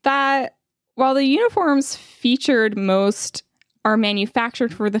 that while the uniforms featured most are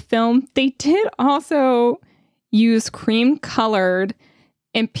manufactured for the film, they did also use cream-colored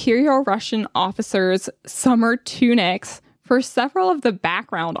Imperial Russian officers' summer tunics for several of the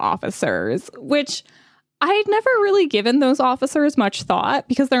background officers, which I had never really given those officers much thought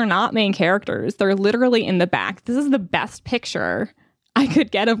because they're not main characters. They're literally in the back. This is the best picture I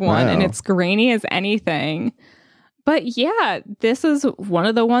could get of one, and it's grainy as anything. But yeah, this is one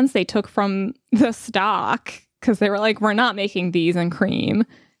of the ones they took from the stock because they were like, we're not making these in cream.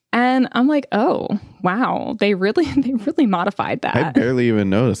 And I'm like, oh, wow, they really modified that. I barely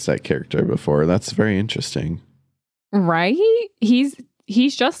even noticed that character before. That's very interesting. Right? He's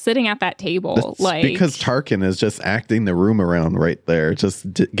just sitting at that table. That's like because Tarkin is just acting the room around right there, just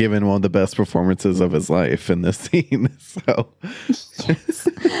giving one of the best performances of his life in this scene. So, yes.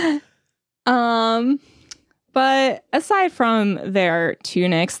 But aside from their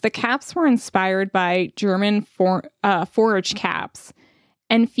tunics, the caps were inspired by German forage caps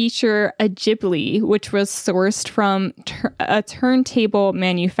and feature a Ghibli, which was sourced from a turntable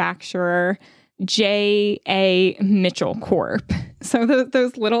manufacturer, J.A. Mitchell Corp. So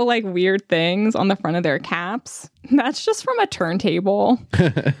those little like weird things on the front of their caps, that's just from a turntable.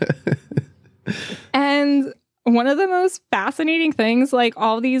 And one of the most fascinating things, like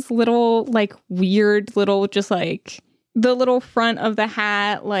all these little like weird little, just like the little front of the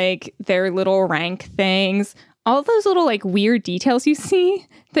hat, like their little rank things, all those little like weird details you see,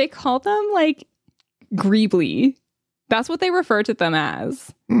 they call them like greebly. That's what they refer to them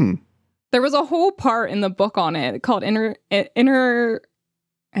as. There was a whole part in the book on it called intergalactic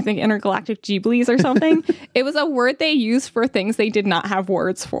Ghiblis or something. It was a word they used for things they did not have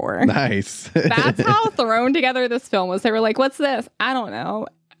words for. Nice. That's how thrown together this film was. They were like, what's this? I don't know.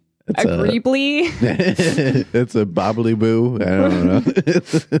 It's Greebly? It's a bobbly boo. I don't know.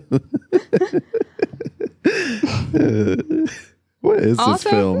 What is this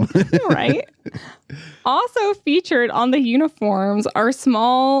film? Right? Also featured on the uniforms are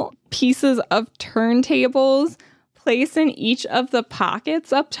small pieces of turntables placed in each of the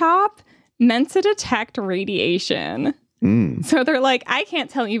pockets up top, meant to detect radiation. So they're like, I can't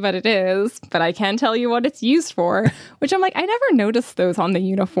tell you what it is, but I can tell you what it's used for, which I'm like, I never noticed those on the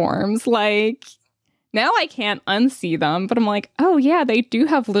uniforms. Like, now I can't unsee them, but I'm like, oh yeah, they do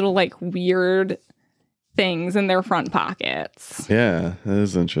have little like weird things in their front pockets. Yeah, that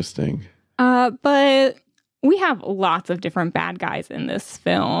is interesting. But we have lots of different bad guys in this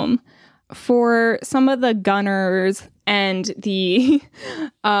film. for some of the gunners and the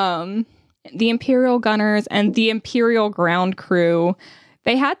Imperial gunners and the Imperial ground crew,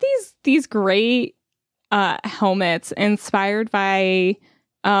 they had these great helmets inspired by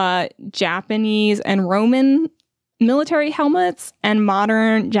Japanese and Roman military helmets and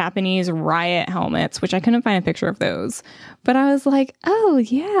modern Japanese riot helmets, which I couldn't find a picture of those. But I was like, oh,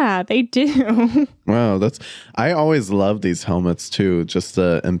 yeah, they do. Wow, I always love these helmets too. Just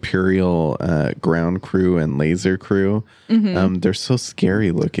the Imperial ground crew and laser crew. Mm-hmm. They're so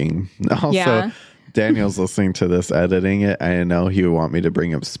scary looking. Also, Yeah. Daniel's listening to this, editing it. I know he would want me to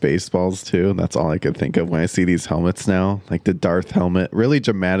bring up Spaceballs too. That's all I could think of when I see these helmets now. Like the Darth helmet, really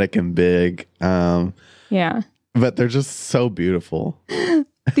dramatic and big. Yeah. But they're just so beautiful.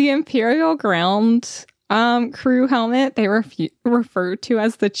 The Imperial ground crew helmet, they referred to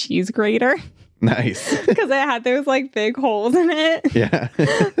as the cheese grater Nice. because it had those like big holes in it, Yeah.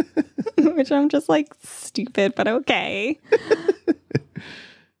 which I'm just like stupid, but okay.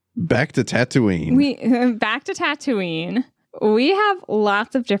 Back to Tatooine. Back to Tatooine. We have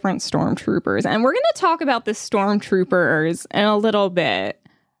lots of different stormtroopers, and we're going to talk about the stormtroopers in a little bit.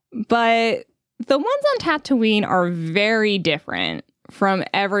 But the ones on Tatooine are very different from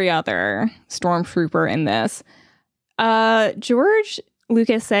every other stormtrooper in this. George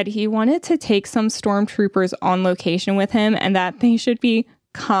Lucas said he wanted to take some stormtroopers on location with him and that they should be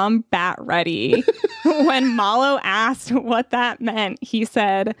combat ready. When Malo asked what that meant, he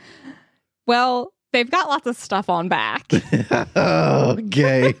said, well, they've got lots of stuff on back.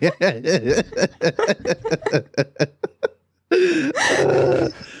 Okay.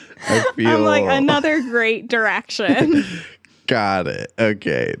 I feel I'm like, another great direction. got it.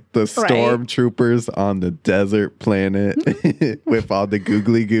 Okay. The stormtroopers on the desert planet with all the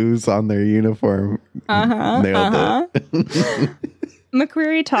googly goos on their uniform. Nailed it.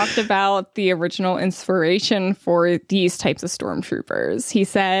 McQuarrie talked about the original inspiration for these types of stormtroopers. He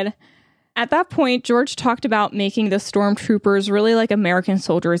said, at that point, George talked about making the stormtroopers really like American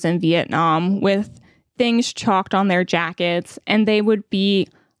soldiers in Vietnam, with things chalked on their jackets, and they would be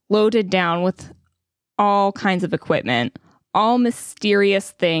loaded down with all kinds of equipment, all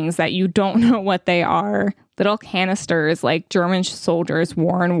mysterious things that you don't know what they are, little canisters like German soldiers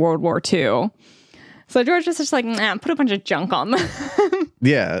wore in World War II. So George was just like, nah, put a bunch of junk on them.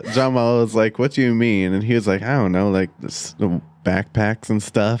 Yeah. John Malo was like, what do you mean? And he was like, I don't know, like the backpacks and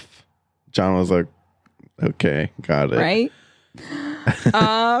stuff. John was like, okay, got it. Right?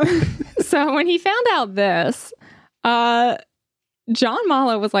 So when he found out this, John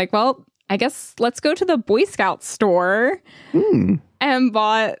Malo was like, well, I guess let's go to the Boy Scout store and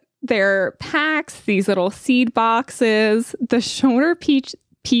bought their packs, these little seed boxes. The shoulder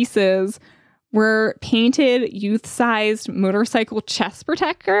pieces were painted youth-sized motorcycle chest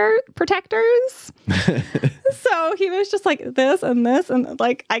protectors. So he was just like, this, and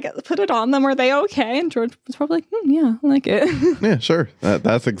like, I put it on them. Are they okay? And George was probably like, yeah, I like it. Yeah, sure.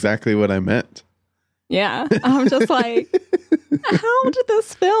 That's exactly what I meant. Yeah. I'm just like, how did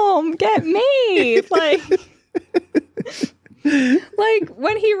this film get made? Like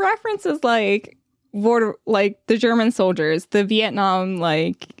when he references like the German soldiers, the Vietnam,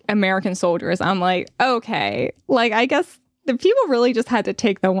 like American soldiers, I'm like, okay, like I guess the people really just had to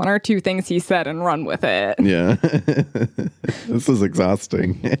take the one or two things he said and run with it. Yeah. This is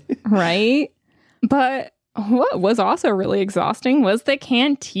exhausting. Right? But what was also really exhausting was the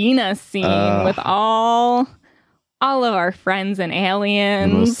cantina scene with all of our friends and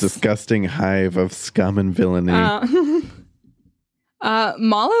aliens. The most disgusting hive of scum and villainy.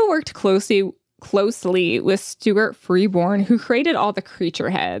 Malo worked closely with Stuart Freeborn, who created all the creature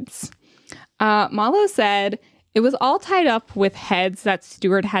heads. Malo said it was all tied up with heads that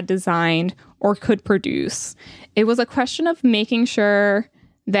Stuart had designed or could produce. It was a question of making sure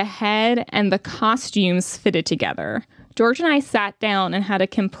the head and the costumes fitted together. George and I sat down and had a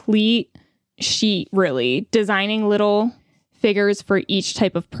complete sheet, really, designing little figures for each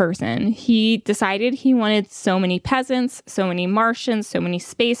type of person. He decided he wanted so many peasants, so many Martians, so many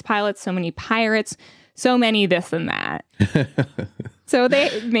space pilots, so many pirates, so many this and that. So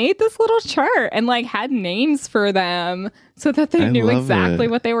they made this little chart and like had names for them so that they knew exactly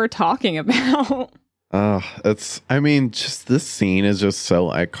what they were talking about. Just this scene is just so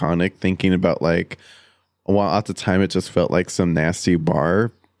iconic, thinking about like, while at the time it just felt like some nasty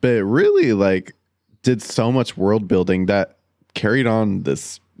bar, but it really like did so much world building that carried on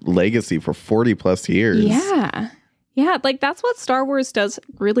this legacy for 40 plus years. Yeah, like that's what Star Wars does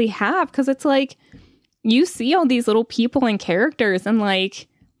really have, because it's like you see all these little people and characters, and like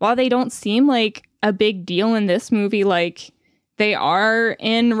while they don't seem like a big deal in this movie, like They are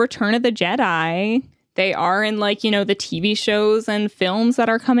in Return of the Jedi. They are in, like, you know, the TV shows and films that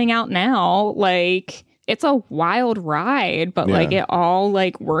are coming out now. Like, it's a wild ride, but like it all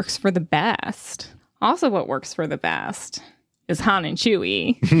like works for the best. Also, what works for the best is Han and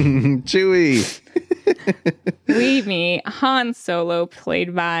Chewie. Chewie. Believe me, Han Solo,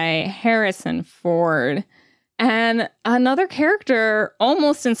 played by Harrison Ford. And another character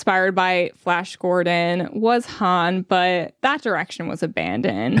almost inspired by Flash Gordon was Han, but that direction was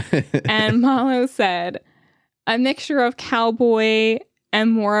abandoned. And Malo said, a mixture of cowboy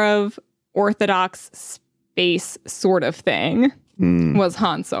and more of orthodox space sort of thing was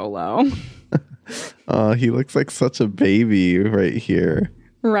Han Solo. Oh, he looks like such a baby right here.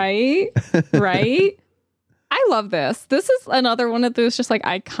 Right? Right? I love this. This is another one of those just like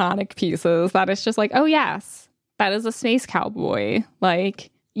iconic pieces that is just like, oh yes, that is a space cowboy.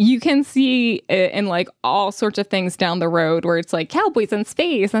 Like, you can see it in like all sorts of things down the road where it's like cowboys in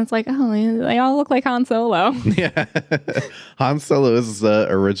space. And it's like, oh, they all look like Han Solo. Yeah. Han Solo is the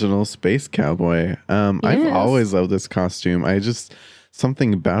original space cowboy. I've always loved this costume.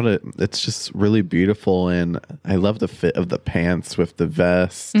 Something about it, it's just really beautiful. And I love the fit of the pants with the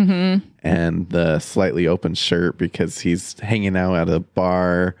vest and the slightly open shirt because he's hanging out at a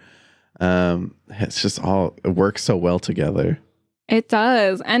bar. It's just it works so well together. It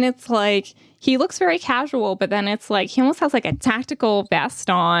does. And it's like, he looks very casual, but then it's like, he almost has like a tactical vest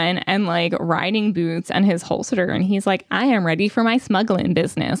on and like riding boots and his holster. And he's like, I am ready for my smuggling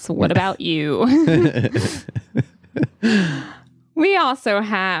business. What about you? We also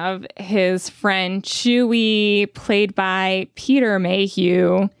have his friend Chewie, played by Peter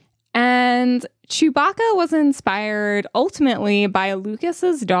Mayhew. And Chewbacca was inspired ultimately by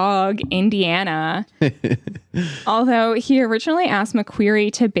Lucas's dog, Indiana. Although he originally asked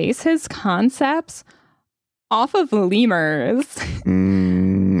McQuarrie to base his concepts off of lemurs.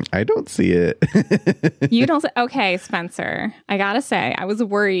 I don't see it. You don't say? Okay, Spencer. I gotta say, I was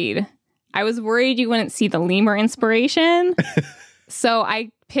worried. You wouldn't see the lemur inspiration. So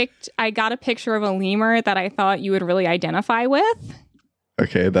I got a picture of a lemur that I thought you would really identify with.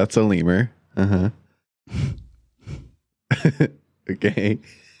 Okay, that's a lemur. Uh-huh. Okay.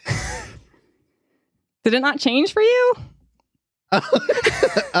 Did it not change for you?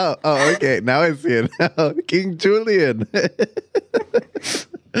 Oh, okay. Now I see it. Now, King Julian.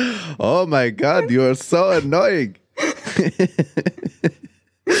 Oh my God, you are so annoying.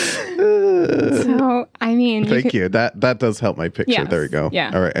 So, I mean... Thank you. That does help my picture. Yes, there we go.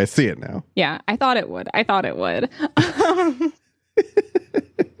 Yeah. All right, I see it now. Yeah, I thought it would.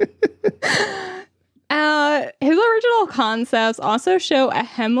 His original concepts also show a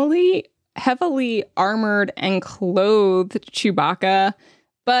heavily armored and clothed Chewbacca,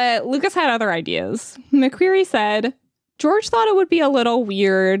 but Lucas had other ideas. McQuarrie said, George thought it would be a little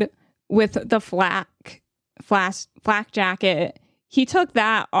weird with the flak jacket. He took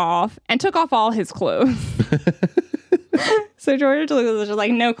that off and took off all his clothes. So George Lucas was just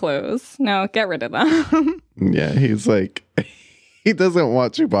like, no clothes. No, get rid of them. Yeah, he's like... He doesn't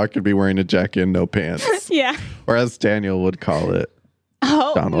want Chewbacca to be wearing a jacket and no pants. Yeah. Or as Daniel would call it.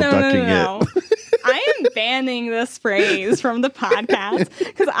 Oh, Donald ducking no. It. I am banning this phrase from the podcast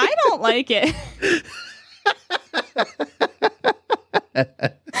because I don't like it.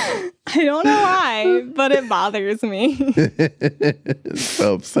 I don't know why, but it bothers me. It's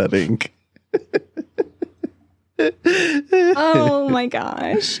so upsetting. Oh my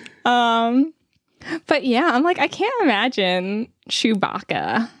gosh. But yeah, I'm like, I can't imagine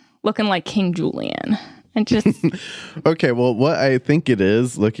Chewbacca looking like King Julian. And just okay, well, what I think it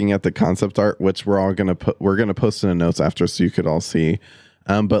is, looking at the concept art, which we're gonna post in the notes after so you could all see.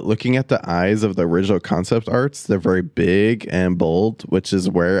 But looking at the eyes of the original concept arts, they're very big and bold, which is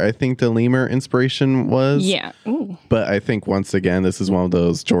where I think the lemur inspiration was. Yeah. Ooh. But I think once again, this is one of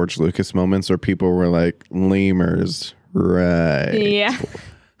those George Lucas moments where people were like, lemurs, right? Yeah.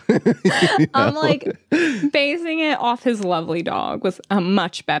 I'm like, basing it off his lovely dog was a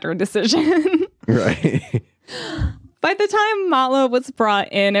much better decision. Right. By the time Malo was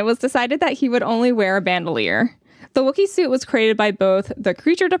brought in, it was decided that he would only wear a bandolier. The Wookiee suit was created by both the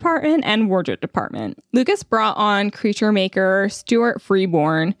creature department and wardrobe department. Lucas brought on creature maker Stuart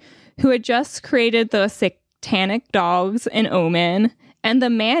Freeborn, who had just created the satanic dogs in Omen and the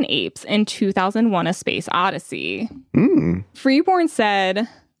man apes in 2001: A Space Odyssey. Freeborn said...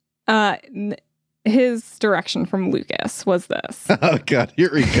 his direction from Lucas was this. Oh God, here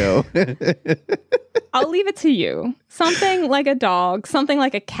we go. I'll leave it to you. Something like a dog, something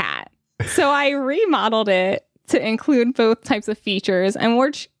like a cat. So I remodeled it to include both types of features. And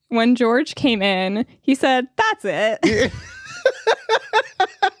when George came in, he said, that's it.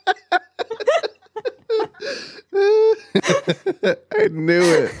 I knew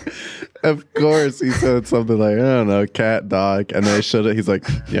it. Of course, he said something like, I don't know, cat, dog. And then I showed it. He's like,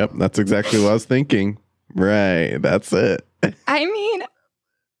 yep, that's exactly what I was thinking. Right. That's it. I mean,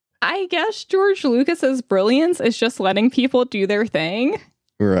 I guess George Lucas's brilliance is just letting people do their thing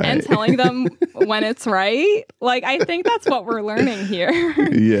Right. and telling them when it's right. Like, I think that's what we're learning here.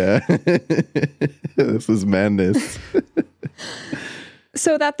 Yeah. This is madness.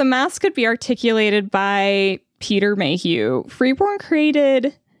 So that the mask could be articulated by Peter Mayhew, Freeborn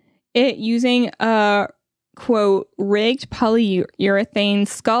created it using a, quote, rigged polyurethane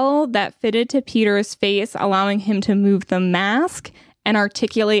skull that fitted to Peter's face, allowing him to move the mask and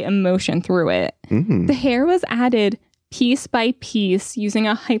articulate emotion through it. Mm. The hair was added piece by piece using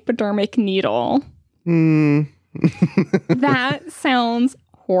a hypodermic needle. Mm. That sounds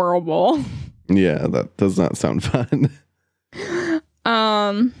horrible. Yeah, that does not sound fun.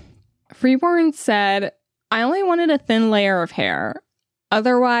 Freeborn said, I only wanted a thin layer of hair.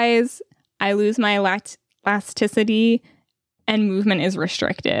 Otherwise, I lose my elasticity and movement is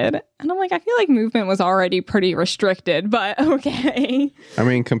restricted. And I'm like, I feel like movement was already pretty restricted, but okay. I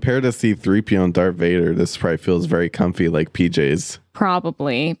mean, compared to C-3PO and Darth Vader, this probably feels very comfy like PJs.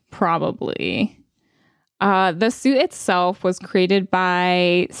 Probably. The suit itself was created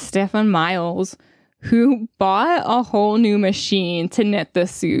by Stephen Miles, who bought a whole new machine to knit the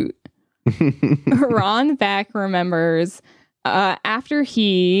suit. Ron Beck remembers after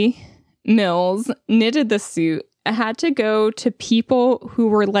Mills knitted the suit, it had to go to people who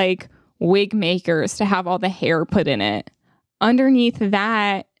were like wig makers to have all the hair put in it. Underneath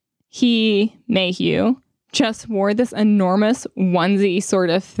that, Mayhew, just wore this enormous onesie sort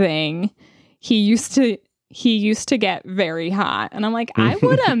of thing. He used to get very hot. And I'm like, I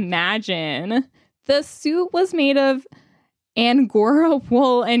would imagine the suit was made of Angora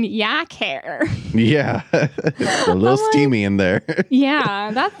wool and yak hair. Yeah. It's a little steamy in there.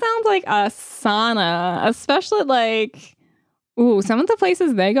 Yeah, that sounds like a sauna, especially like, some of the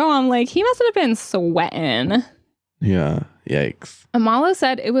places they go, I'm like, he must have been sweating. Yeah. Yikes. Amalo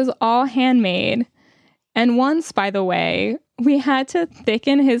said it was all handmade. And once, by the way, we had to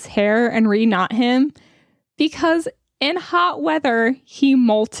thicken his hair and re-knot him because in hot weather, he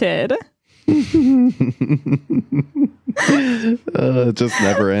molted. It just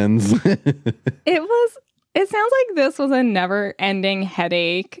never ends. It sounds like this was a never-ending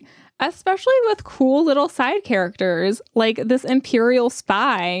headache, especially with cool little side characters like this Imperial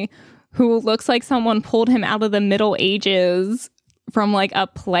spy who looks like someone pulled him out of the Middle Ages from like a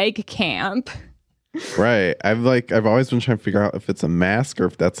plague camp. Right. I've always been trying to figure out if it's a mask or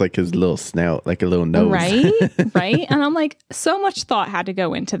if that's like his little snout, like a little nose. Right. And I'm like, so much thought had to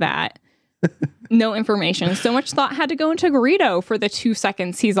go into that. No information. So much thought had to go into Greedo for the 2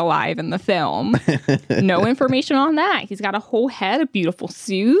 seconds he's alive in the film. No information on that. He's got a whole head, a beautiful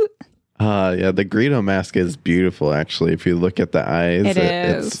suit. Yeah, the Greedo mask is beautiful, actually. If you look at the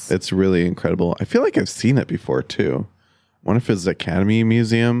eyes, it's really incredible. I feel like I've seen it before, too. I wonder if it's Academy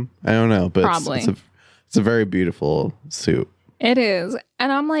Museum. I don't know, but probably. It's a very beautiful suit. It is.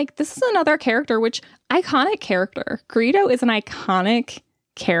 And I'm like, this is another character, iconic character. Greedo is an iconic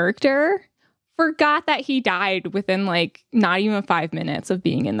character. Forgot that he died within like not even 5 minutes of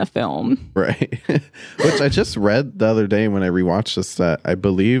being in the film. Right. Which I just read the other day when I rewatched this, that I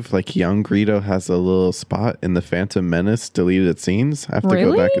believe like young Greedo has a little spot in the Phantom Menace deleted scenes. I have to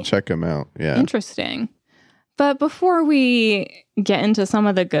go back and check him out. Yeah. Interesting. But before we get into some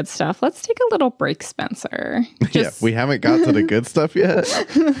of the good stuff, let's take a little break, Spencer. Yeah, we haven't got to the good stuff yet.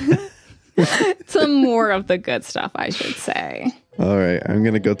 Some more of the good stuff, I should say. All right, I'm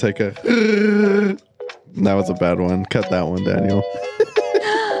going to go take a... That was a bad one. Cut that one, Daniel.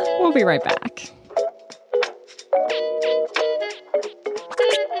 We'll be right back.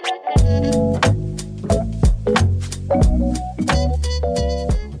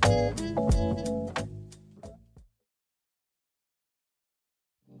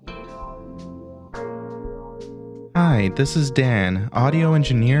 Hi, this is Dan, audio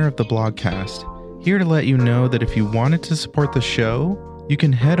engineer of the Blogcast, here to let you know that if you wanted to support the show, you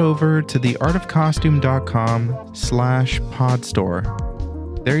can head over to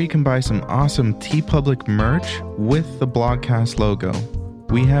theartofcostume.com/podstore. There you can buy some awesome TeePublic merch with the Blogcast logo.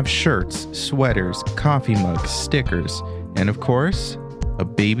 We have shirts, sweaters, coffee mugs, stickers, and of course, a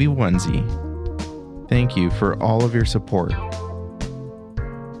baby onesie. Thank you for all of your support.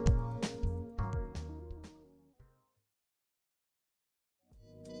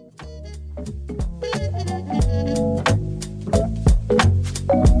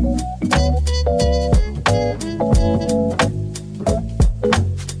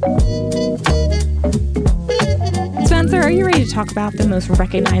 to talk about the most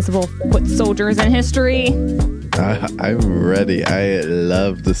recognizable foot soldiers in history? I'm ready. I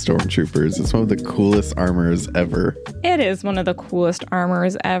love the Stormtroopers. It's one of the coolest armors ever. It is one of the coolest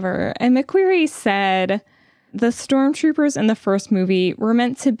armors ever. And McQuarrie said the Stormtroopers in the first movie were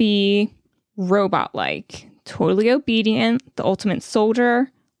meant to be robot-like, totally obedient, the ultimate soldier,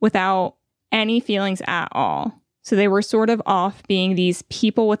 without any feelings at all. So they were sort of off being these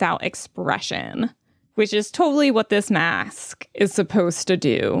people without expression, which is totally what this mask is supposed to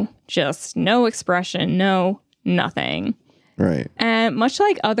do. Just no expression, no nothing. Right. And much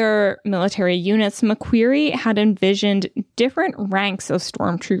like other military units, McQuarrie had envisioned different ranks of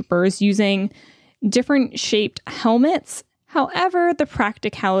stormtroopers using different shaped helmets. However, the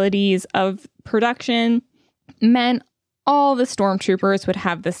practicalities of production meant all the stormtroopers would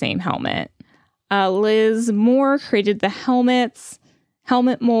have the same helmet. Liz Moore created the helmet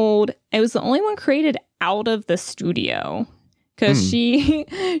mold. It was the only one created out of the studio because she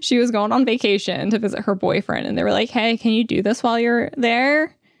was going on vacation to visit her boyfriend, and they were like, "Hey, can you do this while you're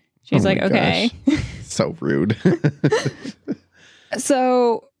there?" She's like, "Okay." So rude.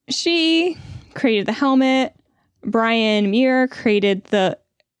 So she created the helmet. Brian Muir created the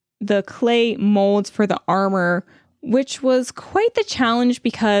clay molds for the armor, which was quite the challenge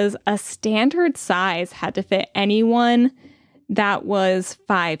because a standard size had to fit anyone that was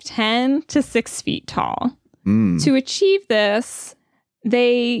 5'10" to 6 feet tall. To achieve this,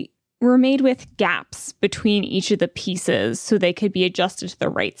 they were made with gaps between each of the pieces so they could be adjusted to the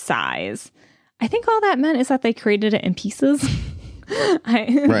right size. I think all that meant is that they created it in pieces.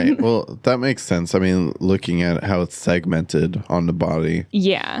 Right. Well, that makes sense. I mean, looking at how it's segmented on the body.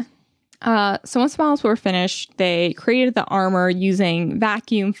 Yeah. So once the models were finished, they created the armor using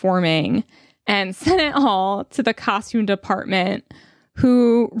vacuum forming and sent it all to the costume department,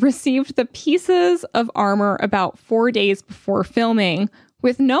 who received the pieces of armor about 4 days before filming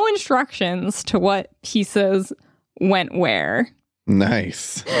with no instructions to what pieces went where.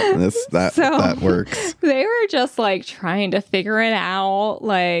 Nice. That works. They were just like trying to figure it out.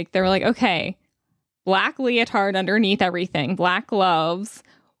 Like they were like, okay, black leotard underneath everything, black gloves.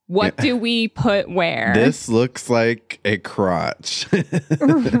 What do we put where? This looks like a crotch.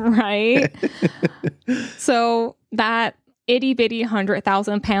 Right? So that itty bitty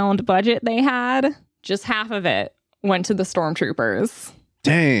 100,000-pound budget they had, just half of it went to the stormtroopers.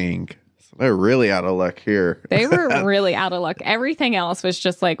 Dang. So they're really out of luck here. They were really out of luck. Everything else was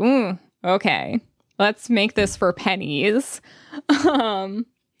just like, okay, let's make this for pennies.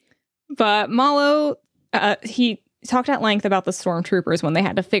 But Malo, he talked at length about the stormtroopers when they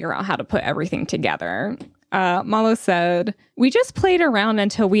had to figure out how to put everything together. Malo said, "We just played around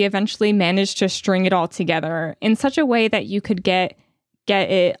until we eventually managed to string it all together in such a way that you could get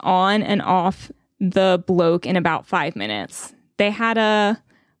it on and off the bloke in about 5 minutes. They had a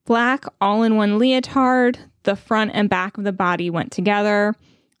black all-in-one leotard. The front and back of the body went together.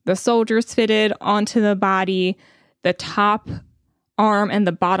 The soldiers fitted onto the body. The top arm and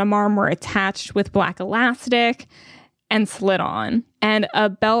the bottom arm were attached with black elastic and slid on. And a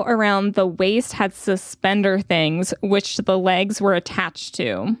belt around the waist had suspender things, which the legs were attached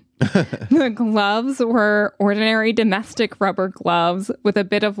to. The gloves were ordinary domestic rubber gloves with a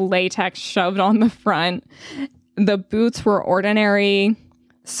bit of latex shoved on the front. The boots were ordinary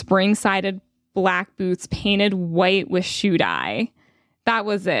spring-sided black boots painted white with shoe dye. That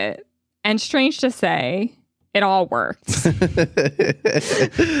was it. And strange to say, it all worked."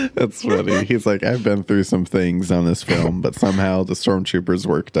 That's funny. He's like, I've been through some things on this film, but somehow the stormtroopers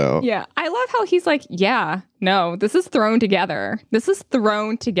worked out. Yeah. I love how he's like, yeah, no, this is thrown together. This is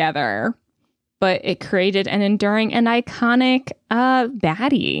thrown together. But it created an enduring and iconic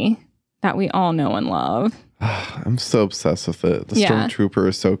baddie that we all know and love. I'm so obsessed with it. The Stormtrooper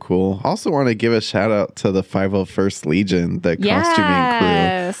is so cool. Also want to give a shout out to the 501st Legion, the costuming crew.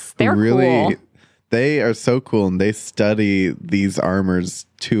 Yes, they're cool. They are so cool, and they study these armors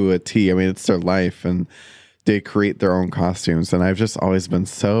to a T. I mean, it's their life, and they create their own costumes. And I've just always been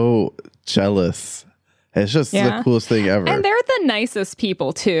so jealous. It's just the coolest thing ever. And they're the nicest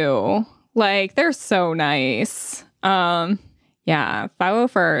people, too. Like, they're so nice. Yeah,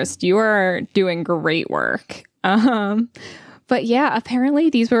 501st, you are doing great work. But yeah, apparently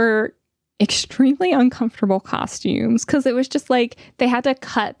these were extremely uncomfortable costumes because it was just like they had to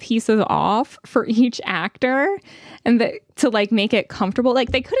cut pieces off for each actor and to like make it comfortable.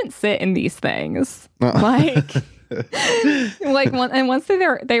 Like they couldn't sit in these things. Like once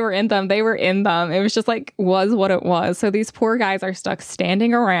they were in them, they were in them. It was just like was what it was. So these poor guys are stuck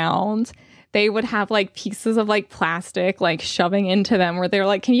standing around they would have like pieces of like plastic like shoving into them where they're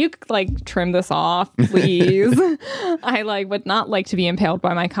like, can you like trim this off, please? I like would not like to be impaled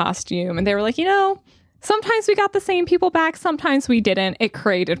by my costume. And they were like, sometimes we got the same people back, sometimes we didn't. It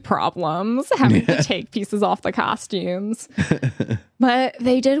created problems having to take pieces off the costumes. But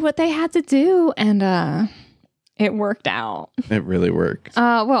they did what they had to do, and it worked out. It really worked.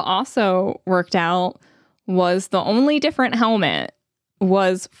 Also worked out was the only different helmet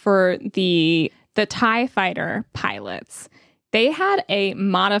was for the TIE fighter pilots. They had a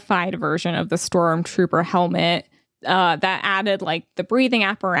modified version of the Stormtrooper helmet that added like the breathing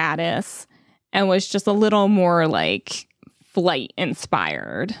apparatus and was just a little more like flight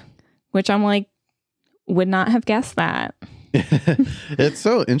inspired, which I'm like, would not have guessed that. It's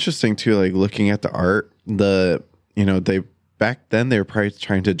so interesting too, like looking at the art, they back then they were probably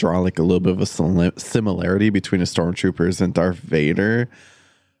trying to draw like a little bit of a similarity between the Stormtroopers and Darth Vader.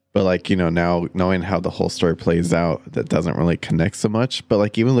 But like, now knowing how the whole story plays out, that doesn't really connect so much. But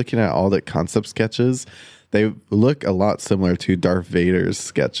like even looking at all the concept sketches, they look a lot similar to Darth Vader's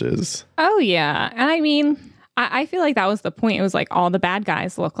sketches. Oh, yeah. And I mean, I feel like that was the point. It was like all the bad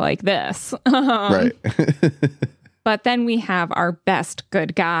guys look like this. Right. But then we have our best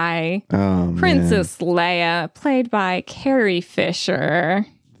good guy, Oh, Princess Leia, played by Carrie Fisher.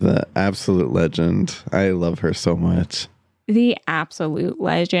 The absolute legend. I love her so much. The absolute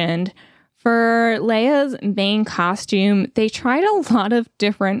legend. For Leia's main costume, they tried a lot of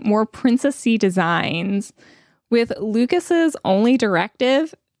different, more princessy designs, with Lucas's only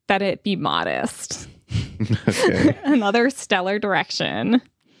directive that it be modest. Okay. Another stellar direction.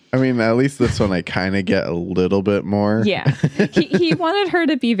 I mean, at least this one I kind of get a little bit more. Yeah. He wanted her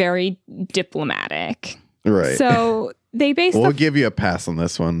to be very diplomatic. Right. So they based we'll give you a pass on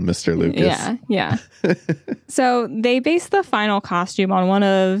this one, Mr. Lucas. Yeah. So they based the final costume on one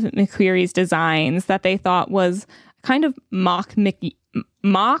of McQuarrie's designs that they thought was kind of mock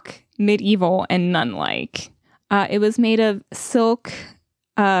medieval and nun-like. It was made of silk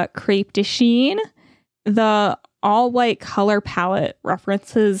crepe de chine. The all-white color palette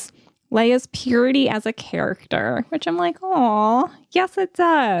references Leia's purity as a character, which I'm like, oh, yes, it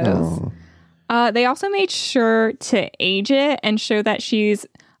does. They also made sure to age it and show that she's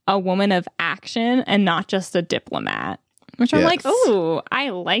a woman of action and not just a diplomat, which I'm like, oh, I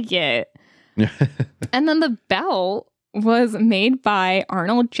like it. And then the belt was made by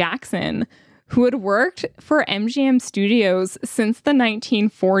Arnold Jackson, who had worked for MGM Studios since the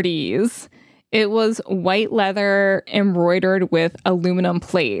 1940s. It was white leather embroidered with aluminum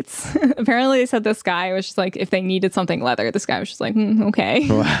plates. Apparently, they said this guy was just like, if they needed something leather, this guy was just like, okay.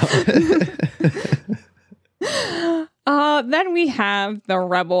 Wow. Then we have the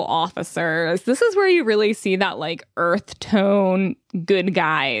rebel officers. This is where you really see that like earth tone good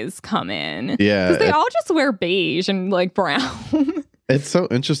guys come in. Yeah. Because they all just wear beige and like brown. It's so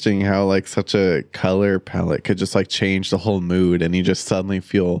interesting how like such a color palette could just like change the whole mood and you just suddenly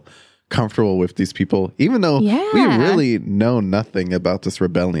feel comfortable with these people, even though we really know nothing about this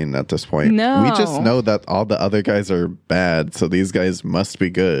rebellion at this point. No. We just know that all the other guys are bad, so these guys must be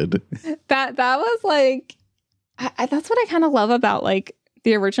good. That was like, that's what I kind of love about like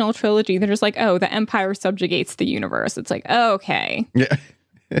the original trilogy. They're just like, oh, the Empire subjugates the universe. It's like, oh, okay. Yeah.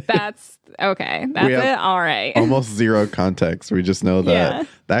 That's okay. That's it. All right. Almost zero context. We just know that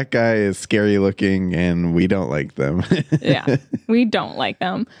that guy is scary looking and we don't like them. Yeah, we don't like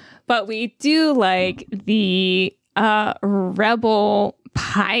them. But we do like the rebel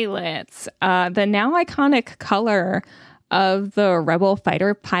pilots. The now iconic color of the rebel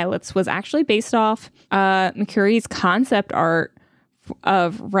fighter pilots was actually based off McQuarrie's concept art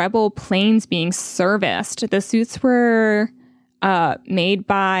of rebel planes being serviced. The suits were made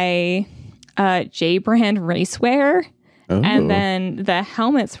by J Brand Racewear. Oh. And then the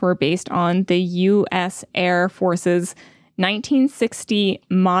helmets were based on the U.S. Air Force's 1960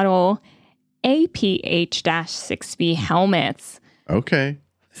 model APH-6B helmets. Okay.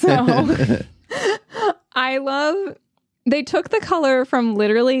 So I love, they took the color from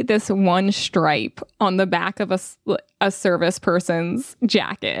literally this one stripe on the back of a service person's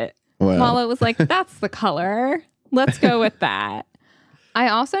jacket. Wow. Mala was like, that's the color. Let's go with that. I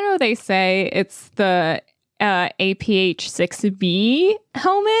also know they say it's the APH-6B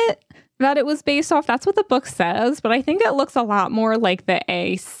helmet that it was based off. That's what the book says, but I think it looks a lot more like the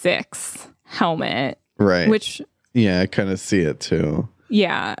A6 helmet. Right. Which, yeah, I kind of see it too.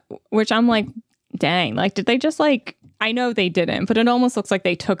 yeah, which I'm like, dang, like, did they just like, I know they didn't, but it almost looks like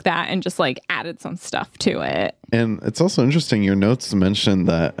they took that and just like added some stuff to it. And it's also interesting, your notes mentioned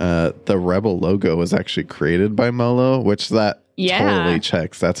that the Rebel logo was actually created by Molo, which that Yeah. totally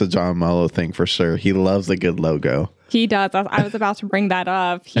checks. That's a John Mallow thing for sure. He loves a good logo. He does. I was about to bring that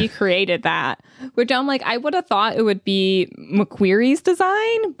up. He created that, which I'm like, I would have thought it would be McQuarrie's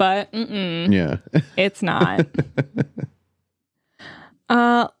design, but Yeah. it's not.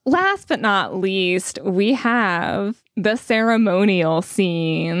 Last but not least, we have the ceremonial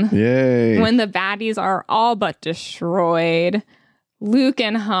scene. Yay. When the baddies are all but destroyed. Luke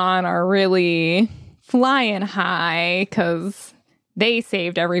and Han are really flying high because they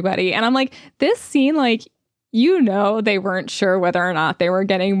saved everybody. And I'm like, this scene, like, you know, they weren't sure whether or not they were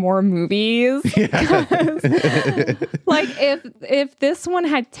getting more movies. Yeah. Like, if this one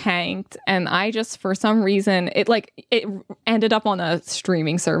had tanked and I just, for some reason, it ended up on a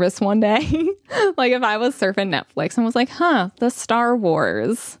streaming service one day. Like, if I was surfing Netflix and was like, the Star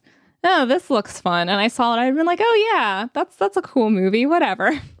Wars. Oh, this looks fun. And I saw it, I'd been like, oh yeah, that's a cool movie,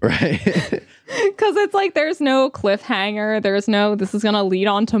 whatever. Right. Because it's like, there's no cliffhanger. There's no, this is going to lead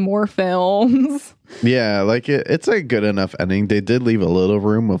on to more films. Yeah, like it's a good enough ending. They did leave a little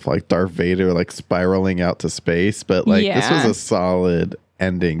room of like Darth Vader like spiraling out to space, but like this was a solid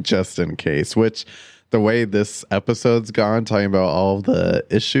ending just in case, which the way this episode's gone, talking about all the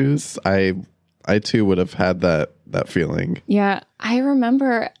issues, I too would have had that feeling. Yeah, I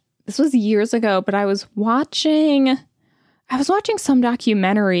remember this was years ago, but I was watching some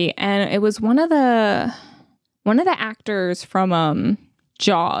documentary, and it was one of the actors from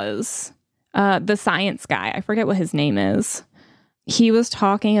Jaws, the science guy. I forget what his name is. He was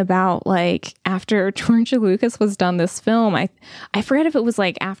talking about, like, after George Lucas was done this film, I forget if it was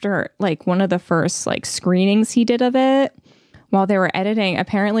like after like one of the first like screenings he did of it while they were editing.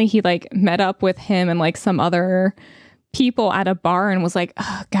 Apparently he like met up with him and like some other people at a bar and was like,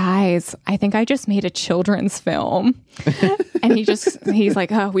 guys, I think I just made a children's film. And he's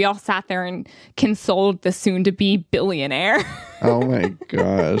like, we all sat there and consoled the soon to be billionaire. Oh my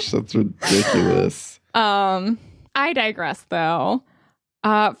gosh, that's ridiculous. I digress though.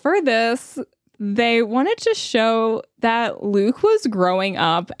 For this, they wanted to show that Luke was growing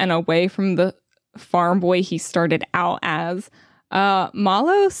up and away from the farm boy he started out as.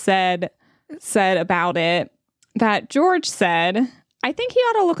 Mallow said about it that George said, I think he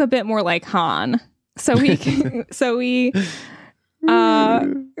ought to look a bit more like Han. So we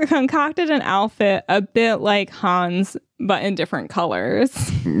concocted an outfit a bit like Han's, but in different colors.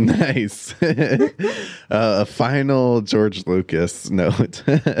 Nice. A final George Lucas note.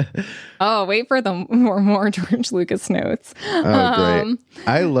 Oh, wait for the more George Lucas notes. Oh, great.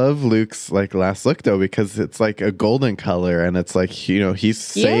 I love Luke's like last look though, because it's like a golden color and it's like, you know, he's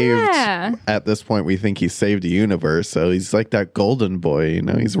saved. Yeah. At this point, we think he saved the universe. So he's like that golden boy, you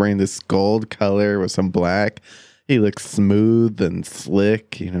know, he's wearing this gold color with some black. He looks smooth and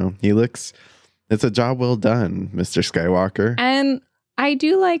slick, you know, it's a job well done, Mr. Skywalker. And I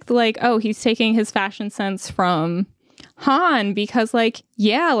do like, he's taking his fashion sense from Han because, like,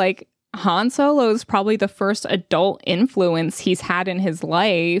 yeah, like, Han Solo is probably the first adult influence he's had in his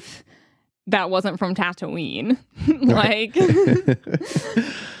life that wasn't from Tatooine. Like,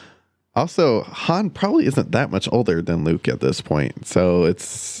 also, Han probably isn't that much older than Luke at this point. So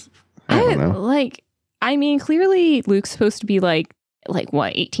it's, I don't know. Like, I mean, clearly Luke's supposed to be like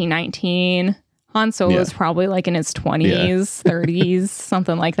what, 18, 19? Han Solo's probably like in his 20s, 30s,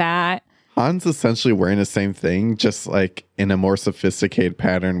 something like that. Han's essentially wearing the same thing, just like in a more sophisticated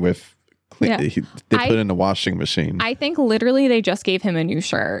pattern with they put in a washing machine. I think literally they just gave him a new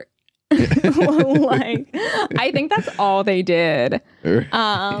shirt. Like, I think that's all they did.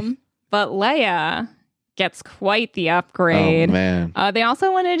 But Leia gets quite the upgrade. Oh, man. They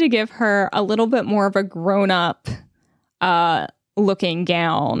also wanted to give her a little bit more of a grown-up looking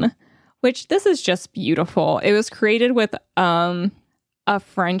gown, which this is just beautiful. It was created with a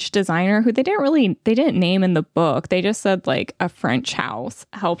French designer who they didn't name in the book. They just said like a French house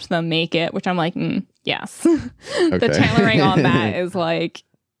helped them make it, which I'm like, yes. Okay. The tailoring on that is like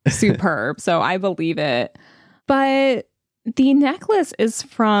superb. So I believe it. But the necklace is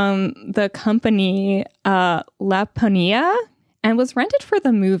from the company Laponia and was rented for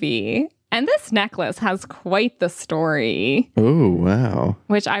the movie. And this necklace has quite the story. Oh, wow.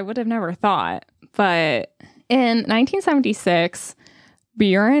 Which I would have never thought. But in 1976,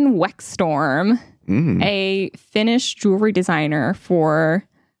 Björn Weckstorm, a Finnish jewelry designer for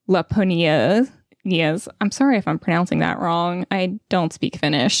Laponia, I'm sorry if I'm pronouncing that wrong. I don't speak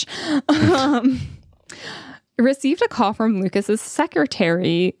Finnish. Received a call from Lucas's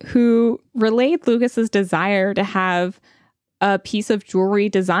secretary who relayed Lucas's desire to have a piece of jewelry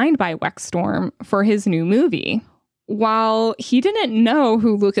designed by Weckstorm for his new movie. while he didn't know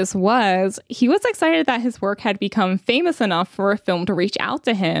who Lucas was, he was excited that his work had become famous enough for a film to reach out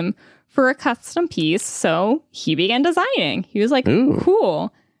to him for a custom piece, so he began designing. He was like, Ooh.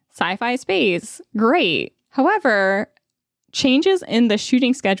 cool, sci-fi space, great. However, changes in the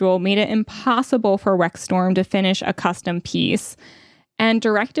shooting schedule made it impossible for Wexstorm to finish a custom piece and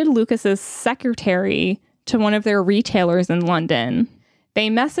directed Lucas's secretary to one of their retailers in London. They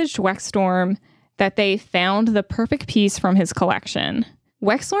messaged Wexstorm that they found the perfect piece from his collection.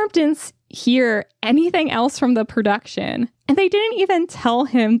 Wexstorm didn't hear anything else from the production, and they didn't even tell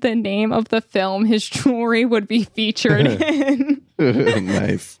him the name of the film his jewelry would be featured in.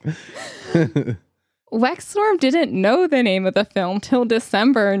 Nice. Wexstorm didn't know the name of the film till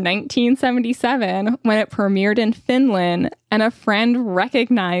December 1977 when it premiered in Finland and a friend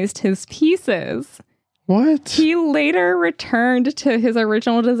recognized his pieces. What? He later returned to his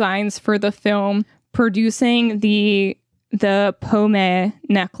original designs for the film, producing the Pome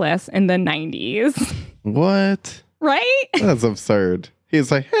necklace in the 90s. What? Right? That's absurd.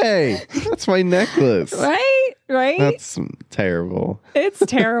 He's like, hey, that's my necklace. Right? That's terrible. It's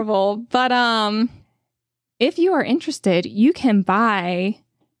terrible. But if you are interested, you can buy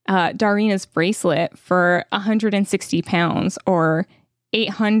Darina's bracelet for £160 or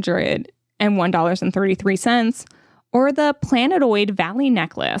 $801.33, or the Planetoid Valley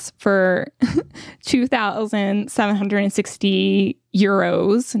necklace for 2,760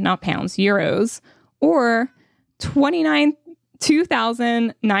 euros, not pounds, euros, or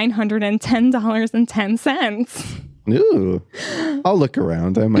 $2,910.10. Ooh. I'll look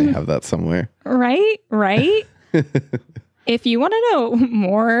around. I might have that somewhere. Right? If you want to know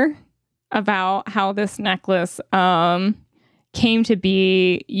more about how this necklace came to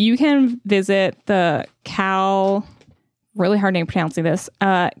be, you can visit the really hard name pronouncing this,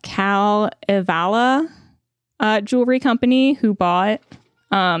 Kalevala jewelry company who bought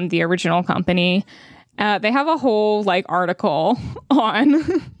the original company. They have a whole article on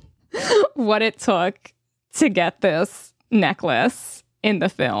what it took to get this necklace in the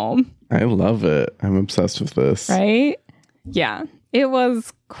film. I love it. I'm obsessed with this. Right? Yeah. It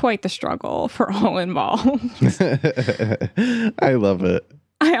was quite the struggle for all involved. I love it.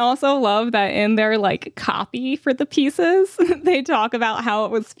 I also love that in their copy for the pieces, they talk about how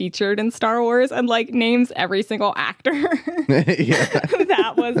it was featured in Star Wars and names every single actor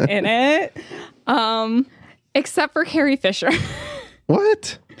that was in it. Except for Carrie Fisher.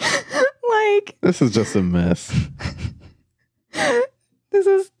 What? This is just a mess.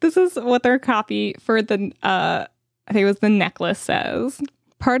 This is what their copy for the I think it was the necklace says.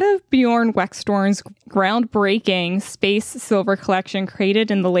 Part of Bjorn Wexstorm's groundbreaking space silver collection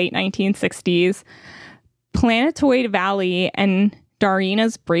created in the late 1960s, Planetoid Valley and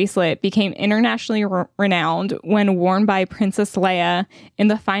Darina's bracelet became internationally renowned when worn by Princess Leia in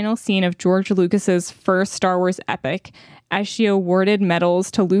the final scene of George Lucas's first Star Wars epic, as she awarded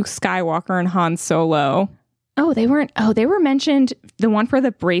medals to Luke Skywalker and Han Solo. They were mentioned. The one for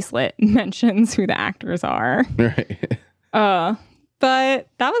the bracelet mentions who the actors are. Right. But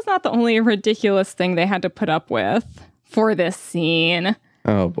that was not the only ridiculous thing they had to put up with for this scene.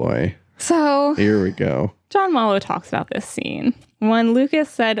 Oh boy. So here we go. John Mallow talks about this scene. When Lucas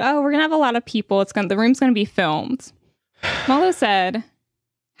said, we're going to have a lot of people, the room's going to be filmed. Mallow said,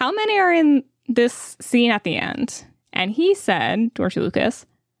 how many are in this scene at the end? And he said, George Lucas,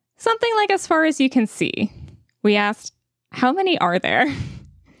 something like as far as you can see. We asked, how many are there?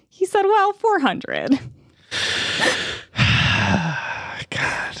 He said, 400.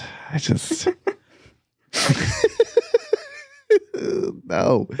 God, I just...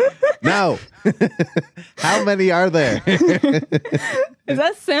 No. How many are there? It's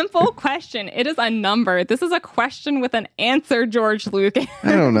a simple question. It is a number. This is a question with an answer, George Lucas.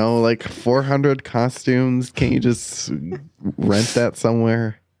 I don't know, 400 costumes. Can't you just rent that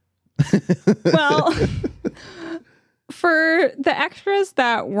somewhere? Well, for the extras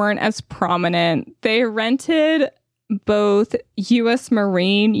that weren't as prominent, they rented both U.S.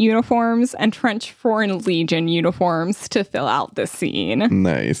 Marine uniforms and French Foreign Legion uniforms to fill out the scene.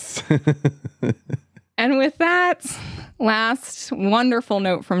 Nice. And with that last wonderful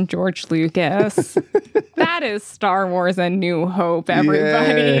note from George Lucas, that is Star Wars: A New Hope,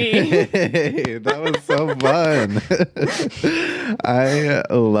 everybody. Yay. That was so fun. I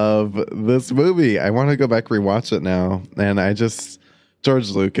love this movie. I want to go back rewatch it now. And George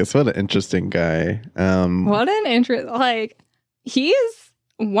Lucas, what an interesting guy. What an he is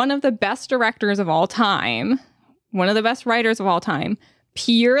one of the best directors of all time, one of the best writers of all time,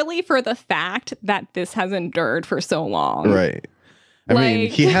 purely for the fact that this has endured for so long. Right. I mean,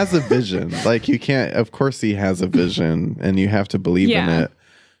 he has a vision. Like, you can't, of course he has a vision and you have to believe in it.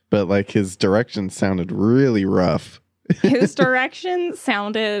 But like his direction sounded really rough. His direction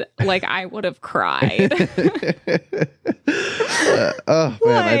sounded like I would have cried. Oh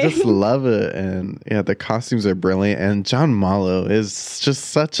man, I just love it. And yeah, the costumes are brilliant. And John Mallow is just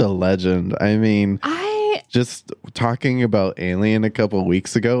such a legend. I mean, just talking about Alien a couple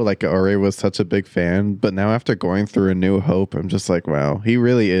weeks ago, like I already was such a big fan. But now after going through A New Hope, I'm just like, wow, he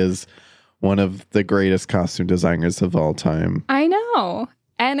really is one of the greatest costume designers of all time. I know.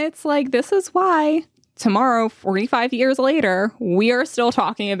 And it's like, this is why tomorrow, 45 years later, we are still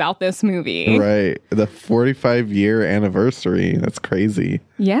talking about this movie. Right. The 45-year anniversary. That's crazy.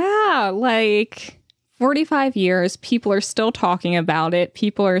 Yeah. Like 45 years, people are still talking about it.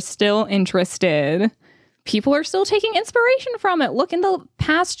 People are still interested. People are still taking inspiration from it. Look in the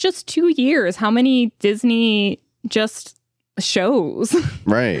past just 2 years, how many Disney just shows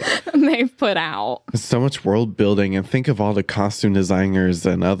right they've put out. So much world building, and think of all the costume designers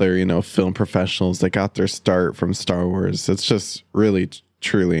and other, you know, film professionals that got their start from Star Wars. It's just really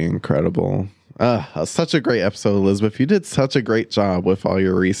truly incredible. Such a great episode, Elizabeth. You did such a great job with all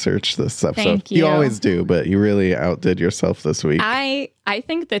your research this episode. Thank you. You always do, but you really outdid yourself this week. I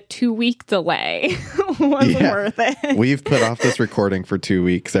think the 2-week delay was worth it. We've put off this recording for 2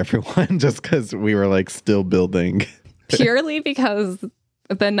 weeks, everyone, just because we were like still building. Purely because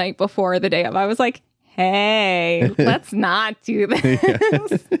the night before, the day of, I was like, hey, let's not do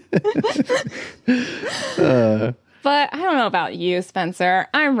this. But I don't know about you, Spencer.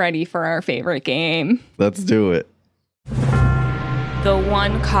 I'm ready for our favorite game. Let's do it. The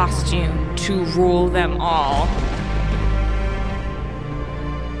one costume to rule them all.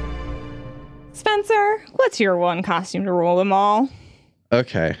 Spencer, what's your one costume to rule them all?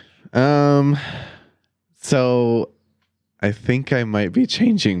 Okay. So I think I might be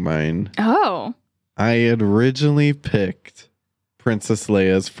changing mine. Oh. I had originally picked Princess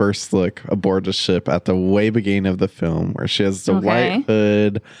Leia's first look aboard the ship at the way beginning of the film, where she has the white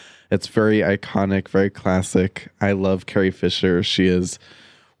hood. It's very iconic, very classic. I love Carrie Fisher. She is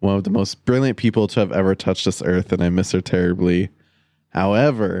one of the most brilliant people to have ever touched this earth, and I miss her terribly.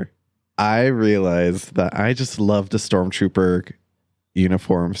 However, I realized that I just love the Stormtrooper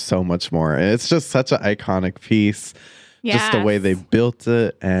uniform so much more. It's just such an iconic piece. Yes. Just the way they built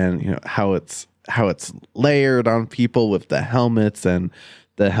it, and you know how it's layered on people with the helmets, and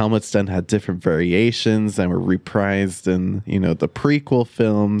the helmets then had different variations and were reprised in, you know, the prequel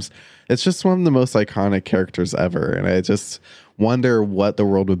films. It's just one of the most iconic characters ever, and I just wonder what the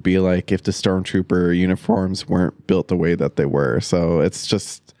world would be like if the Stormtrooper uniforms weren't built the way that they were. So it's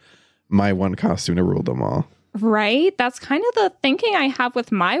just my one costume to rule them all. Right? That's kind of the thinking I have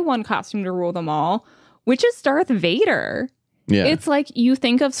with my one costume to rule them all, which is Darth Vader. Yeah. It's like, you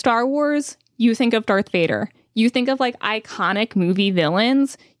think of Star Wars, you think of Darth Vader. You think of like iconic movie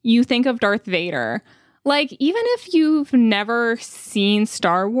villains, you think of Darth Vader. Like, even if you've never seen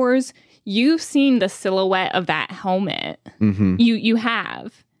Star Wars, you've seen the silhouette of that helmet. Mm-hmm. You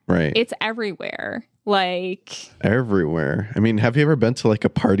have. Right. It's everywhere. Like, everywhere. I mean, have you ever been to like a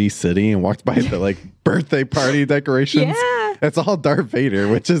party city and walked by the like birthday party decorations? Yeah. It's all Darth Vader,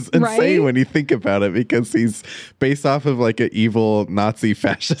 which is insane when you think about it, because he's based off of like an evil Nazi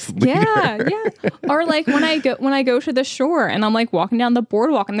fascist leader. Yeah. Or like when I go to the shore and I'm like walking down the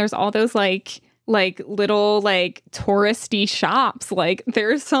boardwalk and there's all those like little like touristy shops, like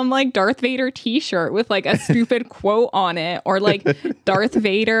there's some like Darth Vader t-shirt with like a stupid quote on it, or like Darth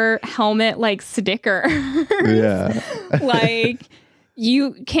Vader helmet like sticker. Yeah. Like,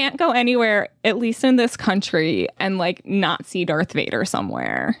 you can't go anywhere, at least in this country, and like not see Darth Vader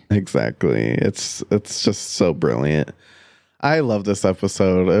somewhere. Exactly. It's just so brilliant. I love this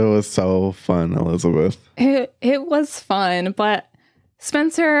episode. It was so fun, Elizabeth. It was fun, but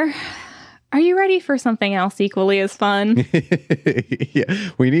Spencer, are you ready for something else equally as fun?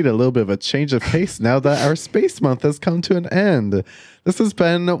 Yeah, we need a little bit of a change of pace now that our Space Month has come to an end. This has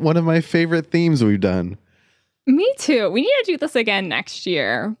been one of my favorite themes we've done. Me too. We need to do this again next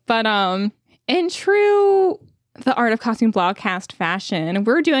year. But in true The Art of Costume Blogcast fashion,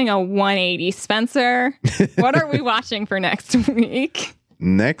 we're doing a 180. Spencer, what are we watching for next week?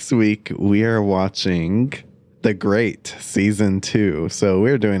 Next week, we are watching The Great Season 2. So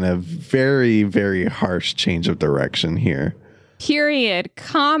we're doing a very, very harsh change of direction here. Period.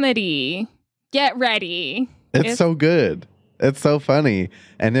 Comedy. Get ready. It's so good. It's so funny.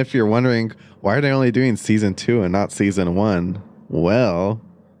 And if you're wondering, why are they only doing Season 2 and not Season 1? Well,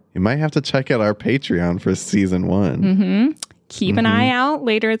 you might have to check out our Patreon for Season 1. Mm-hmm. Keep an eye out.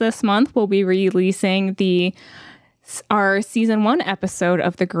 Later this month, we'll be releasing the our season 1 episode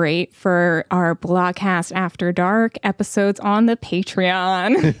of The Great for our Blogcast After Dark episodes on the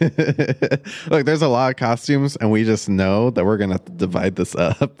Patreon. Look, there's a lot of costumes, and we just know that we're going to have to divide this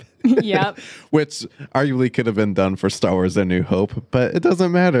up. Yep. Which arguably could have been done for Star Wars A New Hope, but it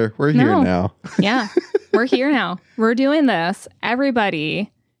doesn't matter. We're here now. Yeah, we're here now. We're doing this.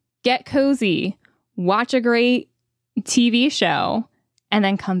 Everybody, get cozy, watch a great TV show, and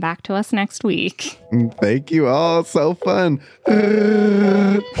then come back to us next week. Thank you all. So fun.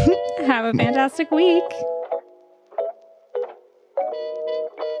 Have a fantastic week.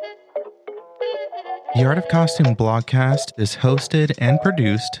 The Art of Costume Blogcast is hosted and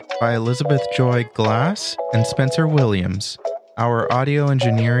produced by Elizabeth Joy Glass and Spencer Williams. Our audio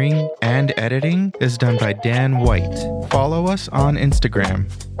engineering and editing is done by Dan White. Follow us on Instagram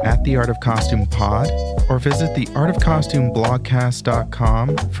at The Art of Costume Pod, or visit the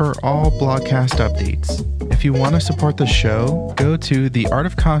artofcostumeblogcast.com for all blogcast updates. If you want to support the show, go to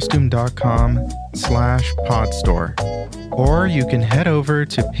theartofcostume.com/podstore. Or you can head over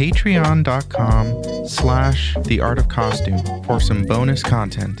to patreon.com/theartofcostume for some bonus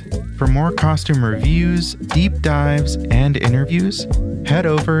content. For more costume reviews, deep dives, and interviews, head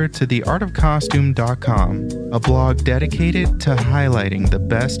over to theartofcostume.com, a blog dedicated to highlighting the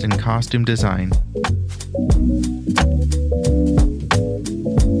best in costume design.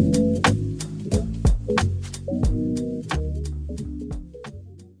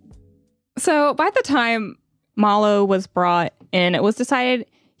 So by the time Malo was brought in, it was decided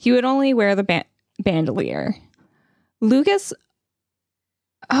he would only wear the bandolier. Lucas...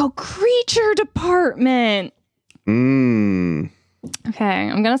 Oh, creature department. Mm. Okay,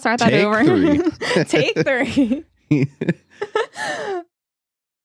 I'm going to start that Take over. three. Take 3.